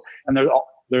people, and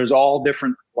there's all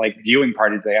different like viewing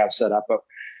parties they have set up, but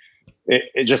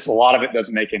it just, a lot of it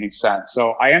doesn't make any sense.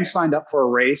 So I am signed up for a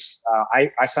race.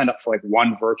 I signed up for like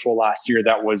one virtual last year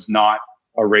that was not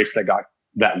a race that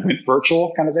went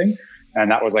virtual kind of thing. And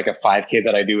that was like a 5K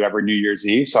that I do every New Year's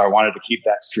Eve. So I wanted to keep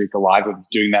that streak alive of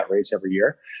doing that race every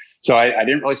year. So I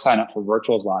didn't really sign up for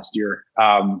virtuals last year.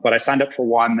 But I signed up for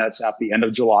one that's at the end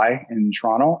of July in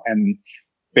Toronto. And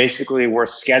basically we're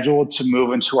scheduled to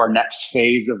move into our next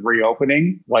phase of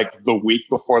reopening like the week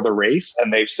before the race.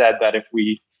 And they've said that if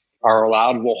we are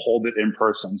allowed, we'll hold it in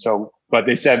person. So, but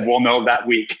they said we'll know that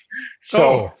week.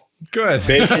 So good.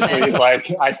 Basically,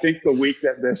 like, I think the week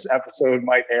that this episode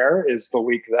might air is the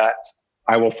week that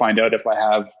I will find out if I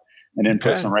have an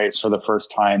in-person race for the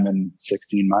first time in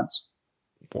 16 months.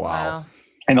 Wow.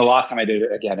 And the last time I did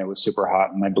it, again, it was super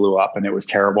hot and I blew up and it was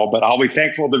terrible, but I'll be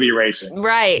thankful to be racing.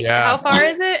 Right. Yeah. How far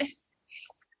is it?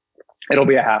 It'll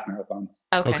be a half marathon.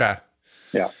 Okay.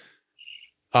 Yeah.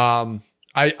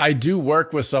 I do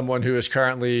work with someone who is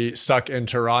currently stuck in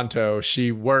Toronto.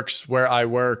 She works where I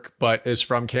work, but is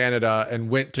from Canada and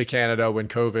went to Canada when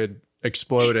COVID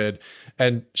exploded.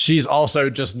 And she's also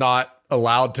just not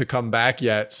allowed to come back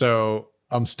yet. So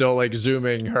I'm still like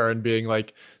Zooming her and being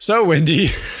like, so Wendy,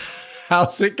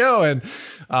 how's it going?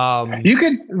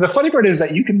 The funny part is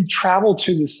that you can travel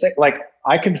to the state. Like,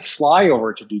 I can fly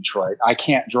over to Detroit. I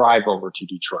can't drive over to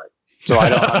Detroit. So I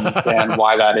don't understand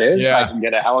why that is. Yeah. I can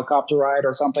get a helicopter ride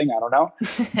or something. I don't know.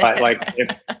 But like,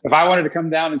 if I wanted to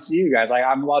come down and see you guys, like,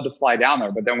 I'm allowed to fly down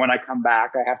there. But then when I come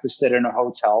back, I have to sit in a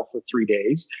hotel for 3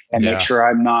 days and make sure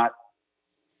I'm not,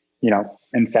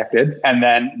 infected. And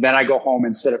then I go home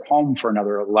and sit at home for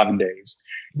another 11 days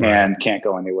and can't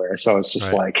go anywhere. So it's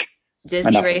just like,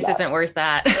 Disney race isn't worth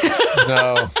that.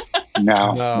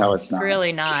 No, it's not.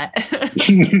 Really not.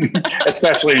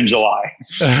 Especially in July.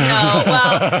 No,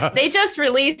 well, they just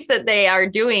released that they are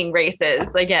doing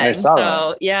races again. I saw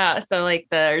that. Yeah. So like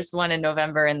there's one in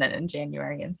November and then in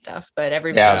January and stuff, but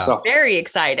everybody's very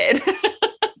excited.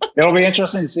 It'll be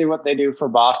interesting to see what they do for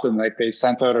Boston. Like, they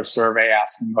sent out a survey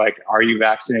asking, like, are you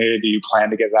vaccinated? Do you plan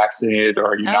to get vaccinated, or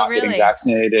are you not getting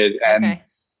vaccinated?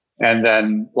 And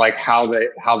then like how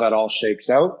that all shakes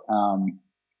out.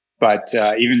 But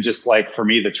even just like for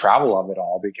me, the travel of it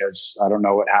all, because I don't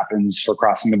know what happens for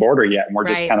crossing the border yet. And we're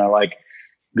just kind of like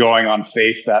going on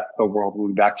faith that the world will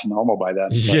be back to normal by then.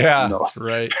 But,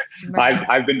 right.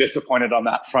 I've been disappointed on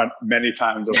that front many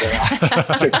times over the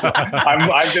last 6 months.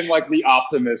 I've been like the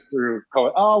optimist through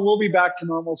COVID. Oh, we'll be back to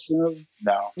normal soon.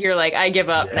 No. You're like, I give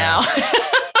up now.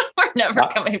 We're never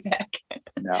coming back.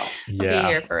 No. I'll be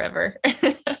here forever.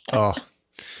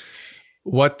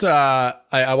 What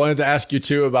I wanted to ask you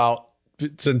too about,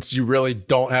 since you really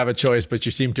don't have a choice, but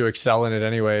you seem to excel in it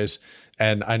anyways.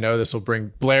 And I know this will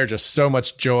bring Blair just so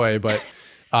much joy, but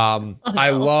I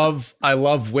love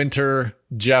winter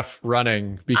Jeff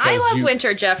running, because I love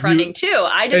winter Jeff running too.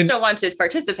 I just don't want to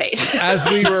participate. As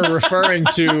we were referring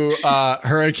to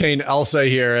Hurricane Elsa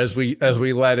here, as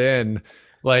we let in,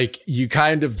 like, you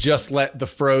kind of just let the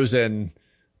frozen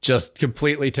just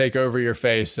completely take over your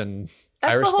face, and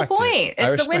that's the whole point.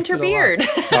 It's the winter beard.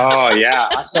 Oh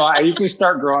yeah. So I usually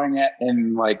start growing it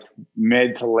in like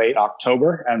mid to late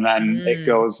October, and then it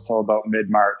goes till about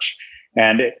mid-March.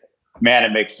 And it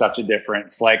makes such a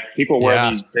difference. Like, people wear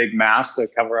these big masks to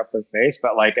cover up their face,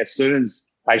 but like, as soon as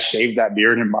I shave that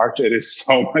beard in March, it is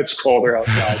so much colder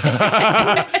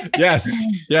outside. Yes.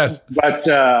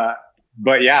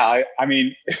 But yeah, I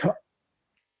mean,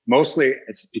 mostly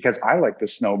it's because I like the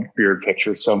snow beard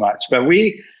picture so much, but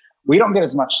we don't get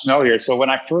as much snow here. So when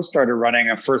I first started running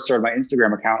and first started my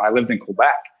Instagram account, I lived in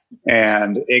Quebec,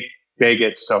 and they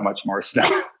get so much more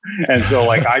snow. And so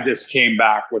like, I just came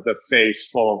back with a face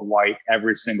full of white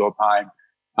every single time.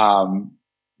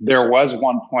 There was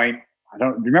one point,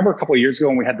 remember a couple of years ago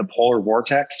when we had the polar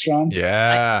vortex, Sean?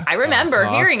 Yeah. I remember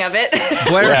hearing of it.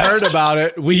 Blair heard about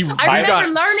it. I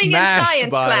remember learning in science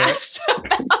class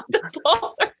about the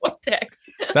polar vortex. Vortex.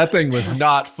 That thing was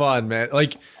not fun, man.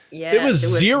 Like Yeah, it was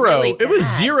zero. really It was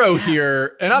bad. zero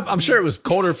here, and I'm sure it was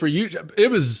colder for you. It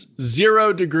was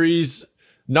 0 degrees,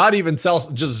 not even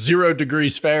Celsius, just 0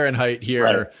 degrees Fahrenheit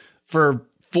here for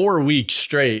 4 weeks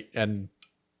straight, and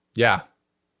yeah,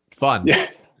 fun. Yeah,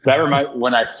 that reminds.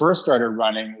 When I first started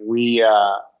running,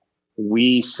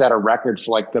 we set a record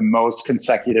for like the most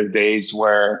consecutive days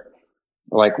where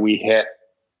like we hit.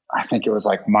 I think it was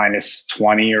like minus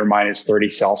 20 or minus 30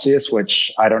 Celsius,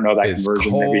 which I don't know that It's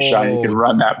conversion. cold. Maybe Sean, you can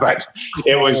run that, but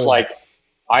it was like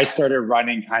I started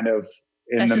running kind of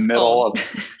in That's the just middle cold.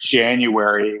 of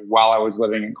January while I was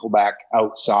living in Quebec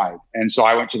outside. And so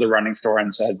I went to the running store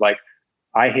and said, like,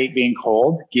 I hate being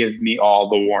cold. Give me all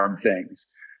the warm things.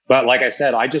 But like I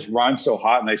said, I just run so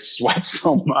hot and I sweat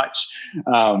so much.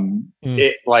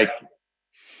 It like,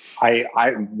 I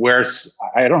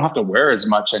don't have to wear as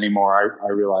much anymore. I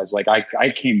realized like I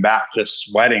came back just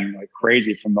sweating like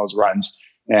crazy from those runs,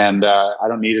 and I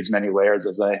don't need as many layers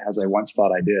as I once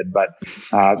thought I did. But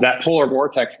that polar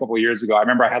vortex a couple of years ago, I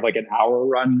remember I had like an hour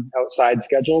run outside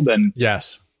scheduled,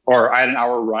 or I had an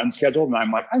hour run scheduled, and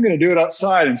I'm like, I'm going to do it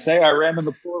outside and say I ran in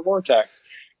the polar vortex.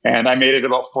 And I made it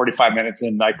about 45 minutes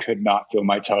and I could not feel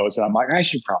my toes. And I'm like, I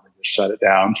should probably just shut it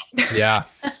down. Yeah.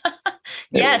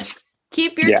 Yes.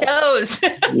 Keep your toes.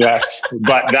 Yes.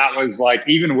 But that was like,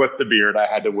 even with the beard, I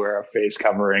had to wear a face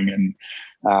covering. And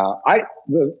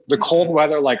the cold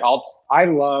weather, like I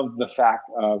love the fact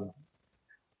of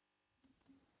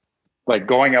like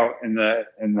going out in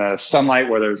the sunlight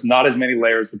where there's not as many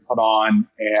layers to put on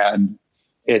and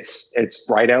it's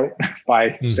bright out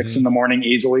by 6 a.m.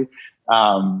 easily.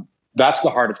 That's the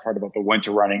hardest part about the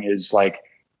winter running is like,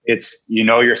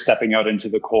 you're stepping out into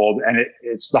the cold, and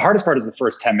it's the hardest part is the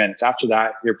first 10 minutes. After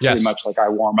that, you're pretty much like I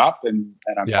warm up and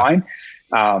I'm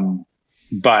fine.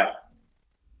 But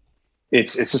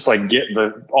it's just like get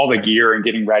all the gear and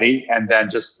getting ready, and then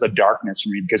just the darkness for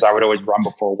me, because I would always run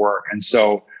before work. And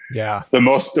so the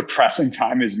most depressing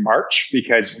time is March,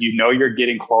 because you're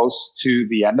getting close to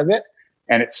the end of it.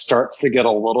 And it starts to get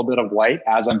a little bit of light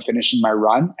as I'm finishing my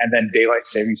run. And then daylight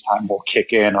savings time will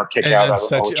kick in or kick out. I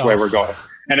don't know which way we're going.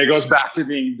 And it goes back to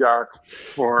being dark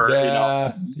for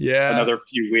another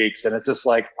few weeks. And it's just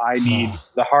like, I need,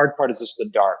 the hard part is just the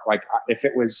dark. Like if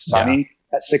it was sunny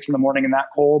at 6 a.m. in that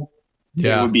cold,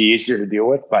 it would be easier to deal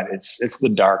with. But it's the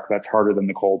dark that's harder than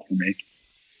the cold for me.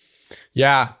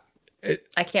 Yeah.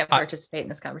 I can't participate in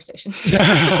this conversation.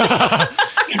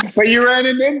 But you ran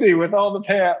in Indy with all the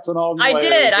pants and all the I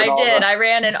did. I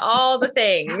ran in all the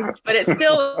things, but it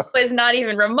still was not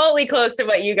even remotely close to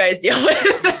what you guys deal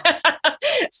with.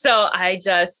 So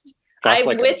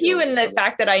I'm with you in the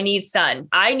fact that I need sun.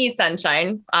 I need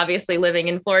sunshine. Obviously living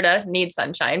in Florida needs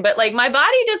sunshine, but like my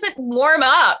body doesn't warm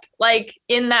up like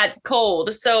in that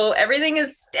cold. So everything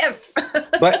is stiff.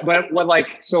 but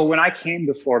so when I came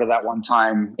to Florida that one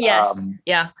time,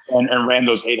 and ran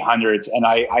those 800s, and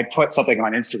I put something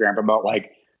on Instagram about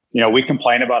like, we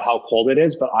complain about how cold it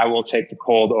is, but I will take the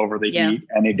cold over the heat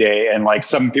any day. And like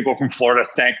some people from Florida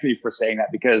thank me for saying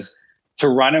that, because to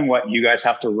run in what you guys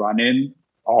have to run in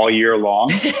all year long.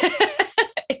 It's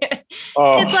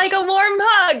like a warm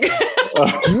hug.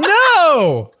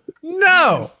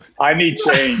 No. I need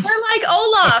change. We're like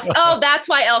Olaf. Oh, that's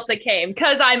why Elsa came,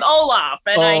 because I'm Olaf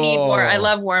and I need more. I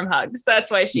love warm hugs. That's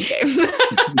why she came.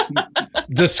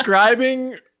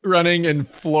 Describing running in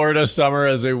Florida summer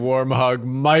as a warm hug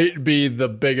might be the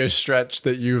biggest stretch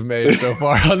that you've made so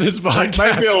far on this podcast.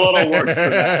 Might be a little worse than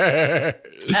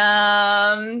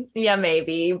that. Yeah,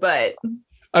 maybe, but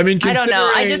I mean, I don't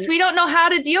know. We don't know how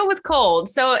to deal with cold.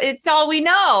 So it's all we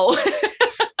know.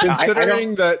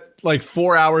 Considering that like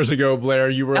 4 hours ago, Blair,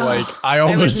 you were like, I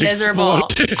almost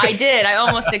exploded. I did. I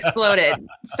almost exploded.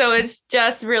 So it's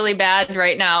just really bad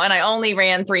right now. And I only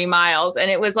ran 3 miles, and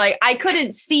it was like, I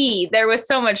couldn't see. There was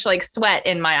so much like sweat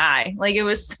in my eye. Like it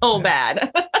was so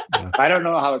bad. I don't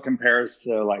know how it compares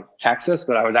to like Texas,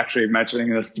 but I was actually mentioning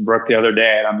this to Brooke the other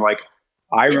day, and I'm like,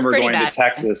 I remember going to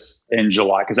Texas in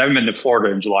July, because I haven't been to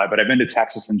Florida in July, but I've been to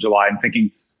Texas in July and thinking,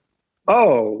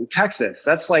 oh, Texas,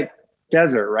 that's like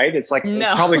desert, right? It's like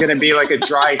probably going to be like a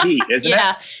dry heat, isn't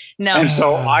it? No. And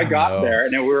so I got there,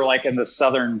 and we were like in the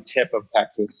southern tip of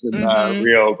Texas, in the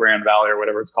Rio Grande Valley or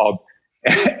whatever it's called.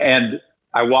 And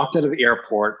I walked out of the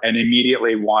airport and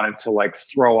immediately wanted to like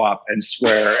throw up and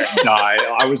swear and die.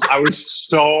 I was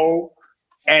so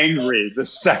angry the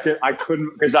second I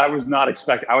couldn't, because I was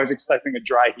expecting a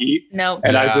dry heat.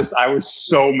 And I was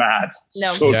so mad.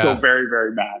 So very,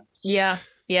 very mad. Yeah.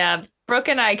 Brooke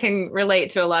and I can relate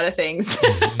to a lot of things.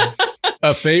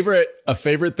 A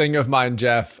favorite thing of mine,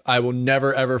 Jeff, I will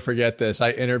never, ever forget this.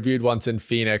 I interviewed once in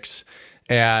Phoenix,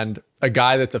 And a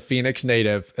guy that's a Phoenix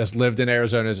native, has lived in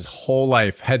Arizona his whole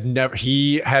life,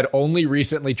 he had only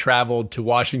recently traveled to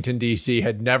Washington, D.C.,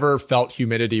 had never felt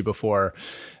humidity before.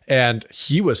 And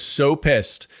he was so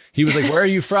pissed. He was like, where are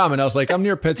you from? And I was like, I'm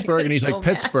near Pittsburgh. And he's like,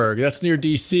 Pittsburgh, that's near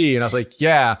DC. And I was like,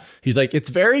 yeah. He's like, it's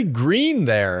very green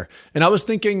there. And I was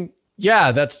thinking,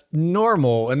 yeah, that's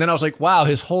normal. And then I was like, wow,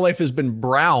 his whole life has been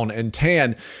brown and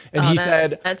tan. And he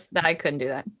said, I couldn't do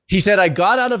that. He said, I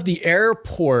got out of the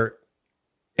airport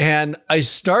and I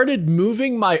started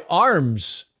moving my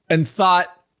arms and thought,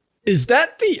 is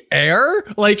that the air?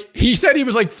 Like, he said he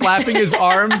was like flapping his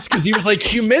arms because he was like,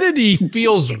 humidity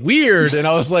feels weird. And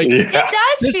I was like, it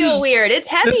does feel weird. It's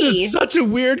heavy. This is such a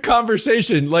weird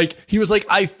conversation. Like, he was like,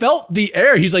 I felt the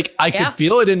air. He's like, I could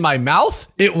feel it in my mouth.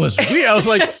 It was weird. I was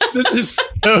like, this is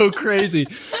so crazy.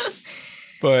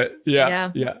 But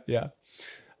yeah.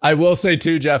 I will say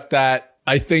too, Jeff, that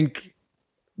I think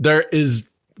there is,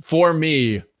 for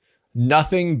me,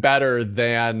 nothing better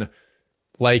than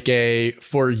like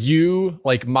for you,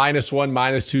 like -1,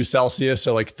 -2 Celsius.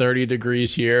 So like 30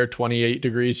 degrees here, 28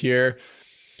 degrees here.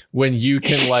 When you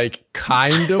can like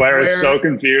kind of Blair is so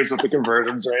confused with the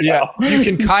conversions right now. You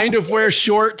can kind of wear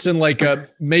shorts and like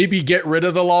maybe get rid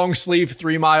of the long sleeve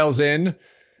 3 miles in.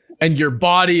 And your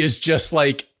body is just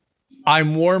like,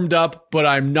 I'm warmed up, but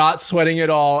I'm not sweating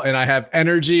at all. And I have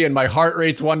energy and my heart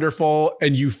rate's wonderful.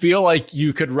 And you feel like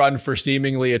you could run for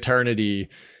seemingly eternity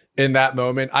in that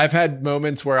moment. I've had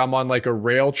moments where I'm on like a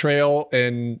rail trail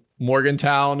in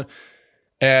Morgantown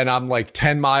and I'm like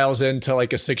 10 miles into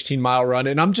like a 16-mile run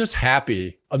and I'm just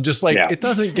happy. I'm just like, it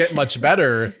doesn't get much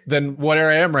better than where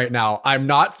I am right now. I'm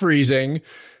not freezing.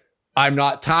 I'm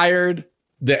not tired.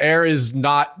 The air is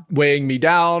not weighing me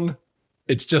down.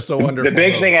 It's just a wonderful. The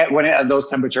big thing at those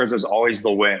temperatures is always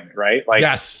the wind, right? Like,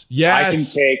 yes.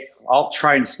 I'll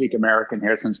try and speak American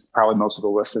here since probably most of the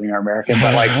listening are American,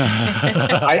 but like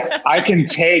I can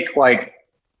take like,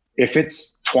 if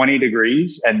it's 20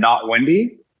 degrees and not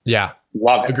windy,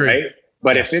 love it. Agreed. Right?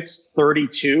 But if it's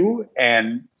 32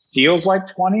 and feels like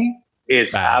 20,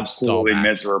 it's absolutely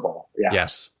miserable. Yeah.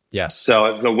 Yes.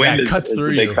 So the wind is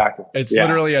the big factor. It's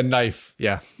literally a knife.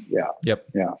 Yeah. Yep.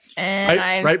 And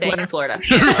I'm staying in Florida.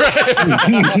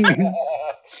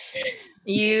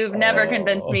 You've never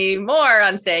convinced me more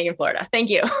on staying in Florida.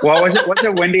 Thank you. Well, was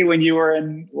it windy when you were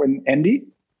in Indy?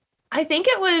 I think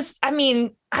it was. I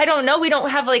mean, I don't know. We don't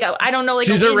have like I don't know. Like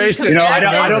she's erased it.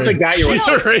 I don't think that year. She's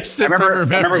erased it. I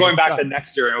remember going back the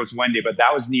next year and it was windy, but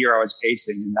that was the year I was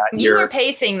pacing. In that year, you were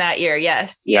pacing that year.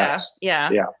 Yes. Yeah.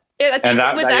 I think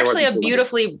it was actually a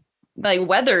beautifully like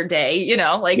weather day. You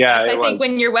know, like I think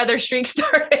when your weather streak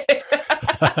started.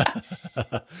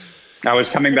 I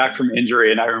was coming back from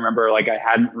injury and I remember like I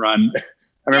hadn't run. I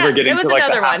remember getting to like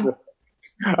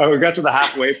we got to the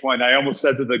halfway point. I almost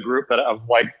said to the group that of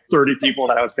like 30 people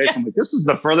that I was pacing, like, this is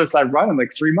the furthest I've run in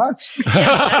like 3 months.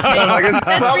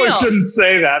 I probably shouldn't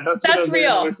say that. That's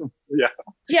real.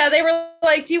 Yeah. They were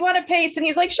like, do you want to pace? And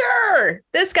he's like, sure.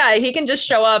 This guy, he can just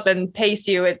show up and pace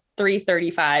you at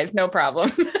 3:35. No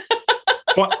problem.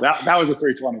 that was a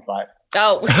 3:25.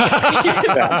 Oh,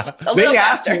 They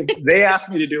asked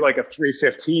me to do like a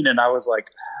 3:15 and I was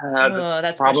like,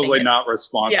 that's probably not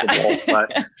responsible, but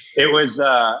it was,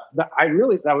 as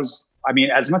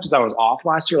much as I was off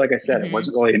last year, like I said, it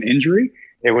wasn't really an injury.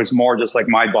 It was more just like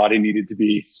my body needed to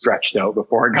be stretched out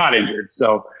before I got injured.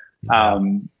 So,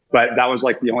 but that was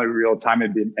like the only real time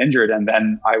I'd been injured. And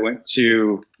then I went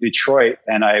to Detroit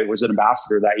and I was an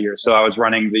ambassador that year. So I was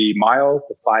running the mile,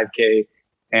 the 5K,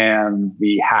 and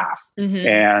the half.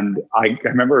 And I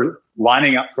remember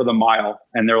lining up for the mile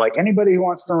and they're like, anybody who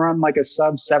wants to run like a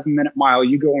sub 7-minute mile,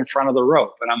 you go in front of the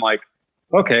rope. And I'm like,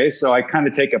 okay. So I kind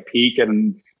of take a peek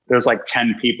and there's like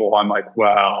 10 people. I'm like,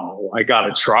 well, I got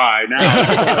to try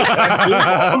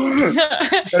now.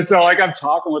 And so like, I'm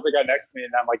talking with the guy next to me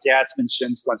and I'm like, yeah, it's been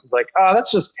shin splints. He's like, oh, that's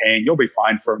just pain. You'll be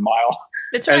fine for a mile.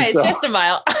 That's right. It's just a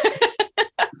mile.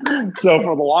 So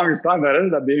for the longest time, that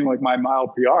ended up being like my mile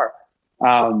PR.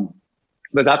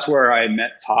 But that's where I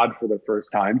met Todd for the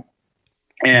first time.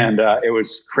 And, it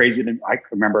was crazy. I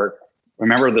remember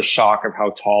the shock of how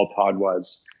tall Todd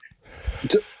was.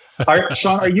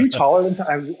 Sean, are you taller than Todd?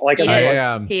 I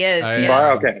am. He is.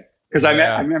 Okay. Cause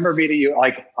I remember meeting you,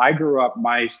 like I grew up,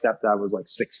 my stepdad was like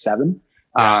 6'7".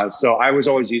 So I was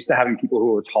always used to having people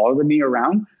who were taller than me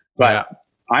around, but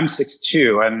I'm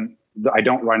 6'2" and I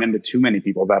don't run into too many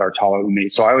people that are taller than me.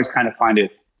 So I always kind of find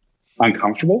it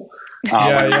uncomfortable.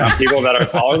 People that are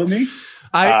taller than me.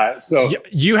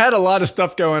 You had a lot of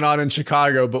stuff going on in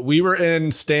Chicago, but we were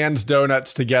in Stan's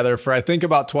Donuts together for I think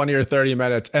about 20 or 30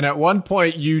 minutes. And at one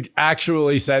point you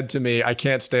actually said to me, I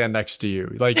can't stand next to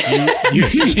you. Like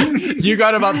you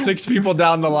got about 6 people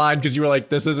down the line because you were like,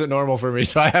 this isn't normal for me.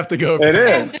 So I have to go. It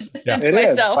is.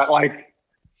 But like,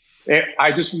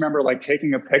 I just remember like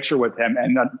taking a picture with him,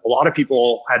 and a lot of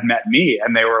people had met me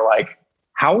and they were like,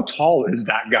 how tall is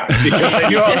that guy? Because they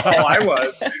knew how tall I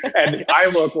was. And I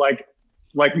look like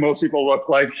most people look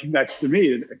like next to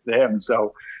me, next to him.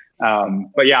 So,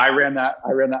 but yeah, I ran that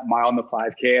mile in the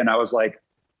 5K, and I was like,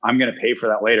 I'm going to pay for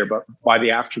that later. But by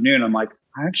the afternoon, I'm like,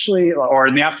 or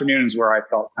in the afternoon is where I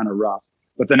felt kind of rough.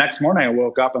 But the next morning I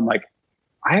woke up, I'm like,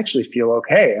 I actually feel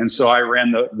okay. And so I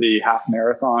ran the half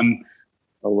marathon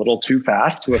a little too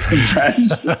fast with some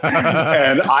friends.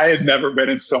 And I had never been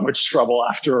in so much trouble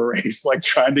after a race, like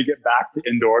trying to get back to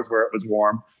indoors where it was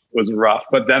warm was rough.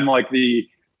 But then like the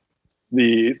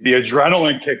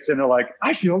adrenaline kicks in. They're like,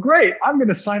 I feel great. I'm going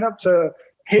to sign up to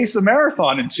pace a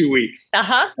marathon in 2 weeks.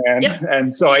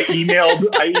 And so I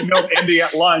emailed Indy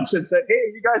at lunch and said, hey,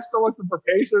 you guys still looking for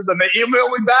pacers? And they emailed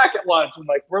me back at lunch. I'm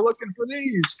like, we're looking for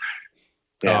these.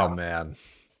 Yeah. Oh man.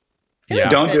 Yeah.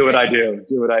 Don't do what I do.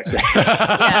 Do what I say.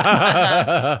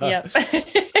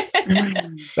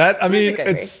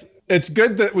 It's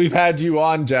good that we've had you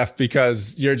on, Jeff,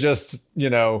 because you're just,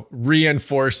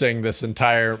 reinforcing this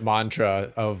entire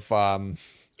mantra of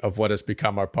what has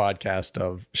become our podcast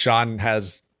of Sean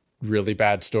has really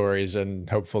bad stories and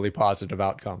hopefully positive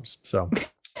outcomes. So,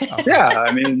 yeah,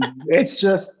 I mean, it's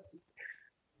just,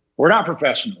 we're not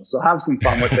professionals, so have some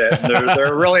fun with it.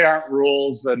 There really aren't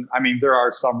rules. And I mean, there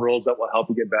are some rules that will help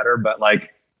you get better, but like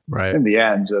in the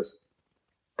end, just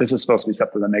this is supposed to be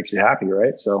something that makes you happy,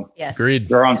 right? So agreed.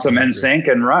 Throw on some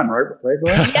NSYNC and run, right?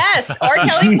 Yes, or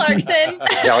Kelly Clarkson.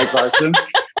 Kelly Clarkson.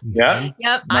 Yeah.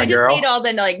 Yep. I just need all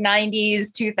the like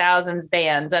 90s, 2000s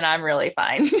bands, and I'm really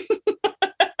fine.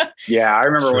 Yeah, I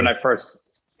remember when I first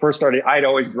started, I'd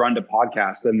always run to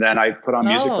podcasts, and then I put on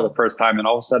music for the first time, and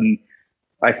all of a sudden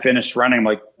I finished running.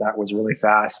 Like, that was really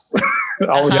fast.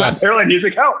 All of a sudden, apparently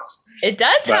music helps. It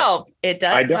does help. It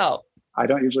does help. I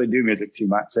don't usually do music too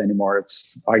much anymore.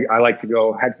 I like to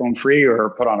go headphone free or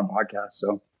put on a podcast.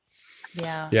 So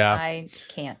yeah. I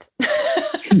can't.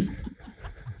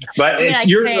 But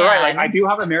you're right. Like, I do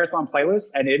have a marathon playlist,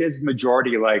 and it is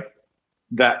majority like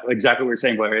that. Exactly what you're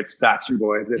saying, Blair. It's Backstreet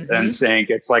Boys. It's NSYNC.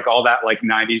 It's like all that like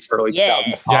 90s, early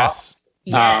 2000s pop.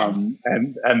 Yes.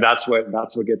 And that's what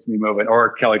gets me moving.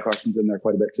 Or Kelly Clarkson's in there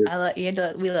quite a bit too.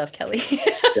 We love Kelly.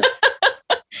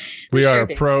 We are a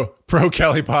pro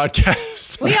Kelly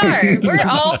podcast. We are. We're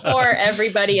all for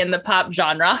everybody in the pop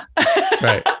genre. That's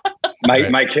right.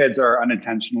 My kids are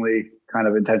intentionally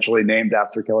named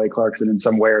after Kelly Clarkson in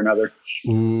some way or another.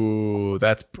 Ooh,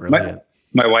 that's brilliant.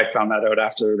 My wife found that out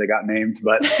after they got named,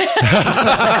 but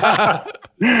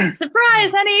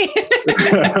surprise, honey.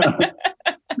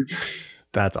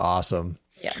 That's awesome.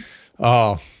 Yeah.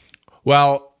 Oh,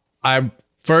 well, I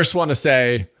first want to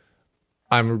say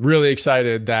I'm really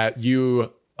excited that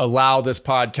you allow this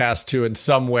podcast to in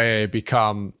some way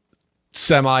become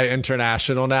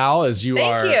semi-international now, as you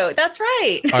are. Thank you. That's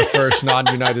right. Our first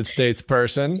non-United States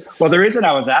person. Well, the reason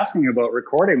I was asking about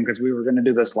recording, because we were going to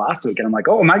do this last week, and I'm like,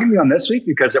 oh, am I going to be on this week?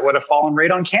 Because it would have fallen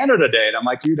right on Canada Day. And I'm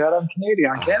like, dude, I'm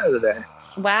Canadian on Canada Day.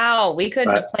 Wow, we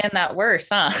couldn't have planned that worse,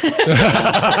 huh?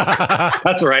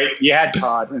 That's right. You had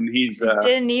Todd, and he's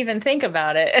didn't even think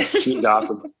about it. He's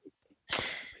awesome.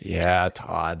 Yeah,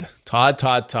 Todd.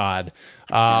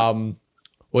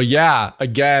 Well, yeah,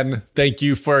 again, thank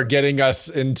you for getting us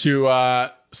into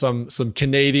some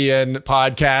Canadian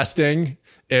podcasting.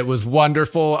 It was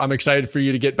wonderful. I'm excited for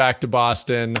you to get back to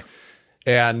Boston.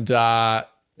 And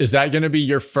is that going to be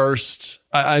your first?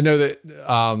 I know that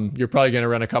you're probably going to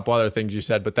run a couple other things you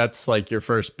said, but that's like your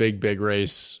first big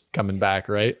race coming back,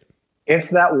 right?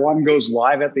 If that one goes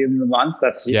live at the end of the month,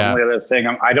 that's the only other thing.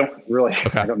 I don't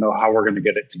know how we're going to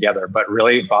get it together, but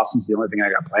really Boston's the only thing I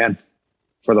got planned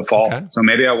for the fall. Okay. So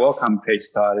maybe I will come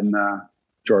pace Todd in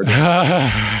Georgia.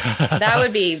 That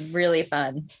would be really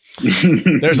fun.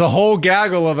 There's a whole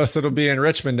gaggle of us that'll be in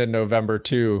Richmond in November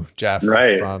too, Jeff.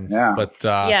 Right. But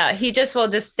he will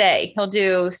just stay. He'll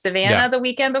do Savannah the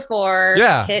weekend before,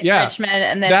 hit Richmond,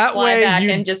 and then that fly back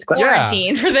and just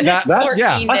quarantine for the next 14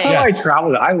 days. That's how I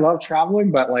travel. I love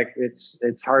traveling, but like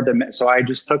it's hard to miss. So I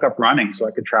just took up running so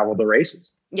I could travel the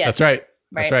races. Yes. That's right.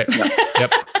 That's right.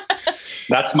 Yep.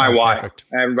 That's my why. Perfect.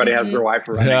 Everybody has their why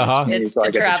for running. It's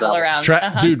to travel around.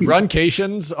 Dude,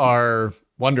 runcations are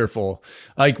wonderful.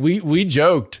 Like we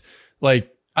joked,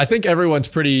 like I think everyone's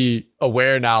pretty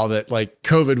aware now that like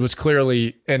COVID was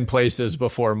clearly in places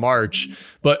before March,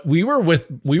 but we were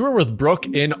with Brooke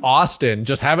in Austin,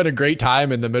 just having a great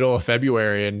time in the middle of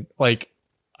February. And like,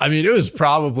 I mean, it was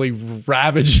probably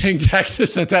ravaging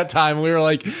Texas at that time. We were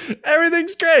like,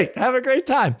 everything's great. Have a great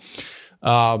time.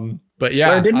 But yeah.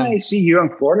 Well, didn't I see you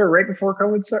in Florida right before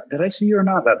COVID started? Did I see you or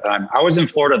not that time? I was in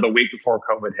Florida the week before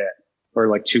COVID hit, or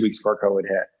like 2 weeks before COVID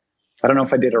hit. I don't know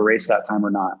if I did a race that time or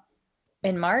not.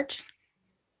 In March?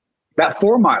 That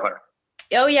 4-miler.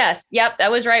 Oh, yes. Yep. That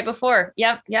was right before.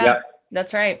 Yep.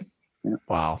 That's right. Yeah.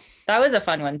 Wow. That was a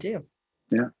fun one too.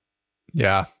 Yeah.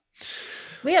 Yeah.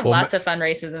 We have lots of fun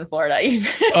races in Florida.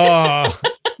 Oh,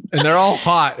 and they're all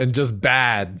hot and just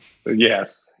bad.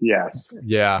 Yes.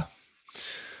 Yeah.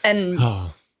 And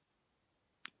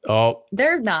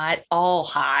they're not all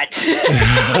hot.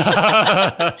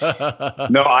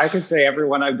 No, I can say every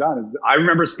one I've done is. I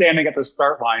remember standing at the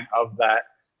start line of that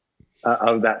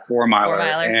 4-miler,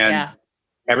 and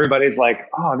everybody's like,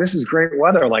 "Oh, this is great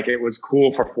weather!" Like it was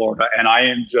cool for Florida, and I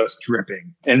am just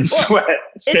dripping in sweat.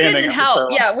 Standing it didn't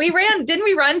help. Yeah, didn't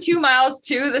we run 2 miles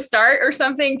to the start or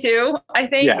something too? I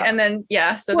think, and then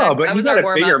So but you got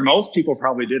to figure most people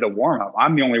probably did a warm up.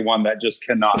 I'm the only one that just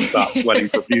cannot stop sweating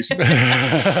profusely.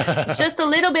 It's just a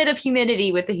little bit of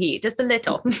humidity with the heat, just a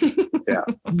little.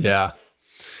 Yeah.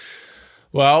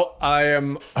 Well, I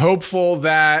am hopeful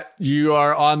that you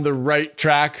are on the right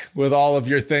track with all of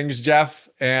your things, Jeff.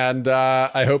 And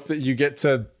I hope that you get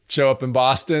to show up in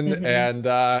Boston and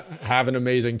have an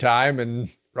amazing time and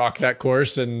rock that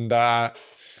course. And all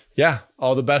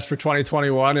the best for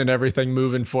 2021 and everything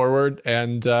moving forward.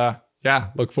 And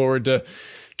look forward to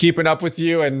keeping up with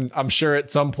you. And I'm sure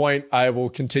at some point I will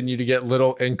continue to get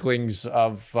little inklings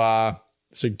of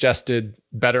suggested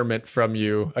betterment from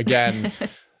you again.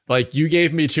 Like you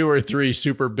gave me 2 or 3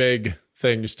 super big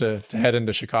things to head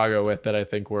into Chicago with that I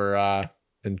think were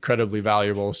incredibly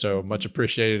valuable. So much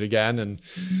appreciated again. And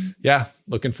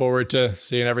looking forward to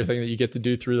seeing everything that you get to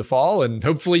do through the fall. And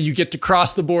hopefully you get to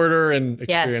cross the border and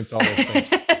experience all those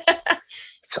things.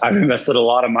 I've invested a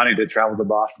lot of money to travel to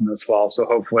Boston this fall. So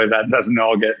hopefully that doesn't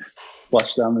all get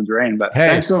flushed down the drain. But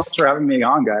thanks so much for having me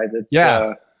on, guys.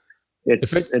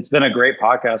 It's been a great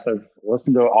podcast. I've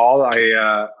listened to all.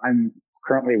 I'm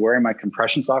currently wearing my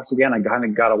compression socks again. I kind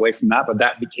of got away from that, but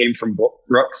that became from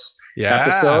Brooks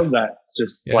episode. That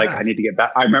just like, I need to get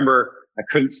back. I remember I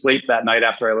couldn't sleep that night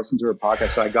after I listened to her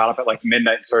podcast. So I got up at like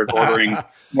midnight and started ordering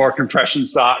more compression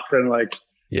socks and like,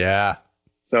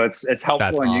 so it's helpful.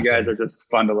 That's and awesome. You guys are just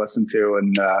fun to listen to.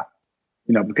 And,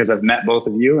 because I've met both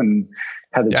of you and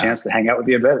had the chance to hang out with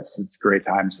you a bit. It's a great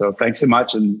time. So thanks so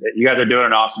much. And you guys are doing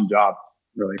an awesome job.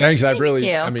 Really. Thanks. Thanks for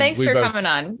coming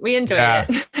on. We enjoyed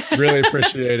it. Really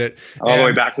appreciate it. All the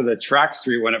way back to the track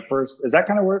street when it first, is that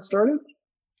kind of where it started?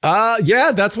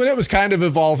 That's when it was kind of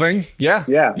evolving. Yeah.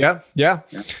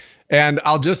 And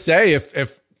I'll just say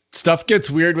if stuff gets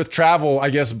weird with travel, I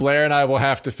guess Blair and I will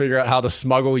have to figure out how to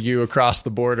smuggle you across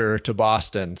the border to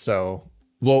Boston. So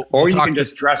we'll you can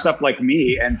just dress up like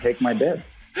me and take my bid.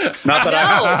 Not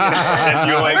that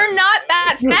we're not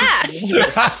that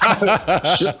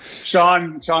fast.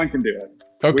 Sean can do it.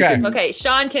 Okay.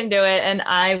 Sean can do it, and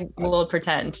I will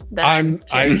pretend that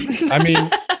I mean,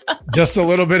 just a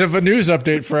little bit of a news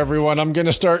update for everyone. I'm going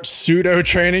to start pseudo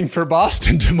training for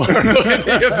Boston tomorrow in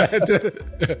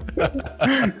the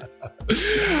event.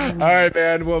 All right,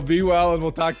 man. Well, be well, and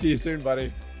we'll talk to you soon,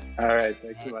 buddy. All right.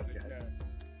 Thanks so much, guys.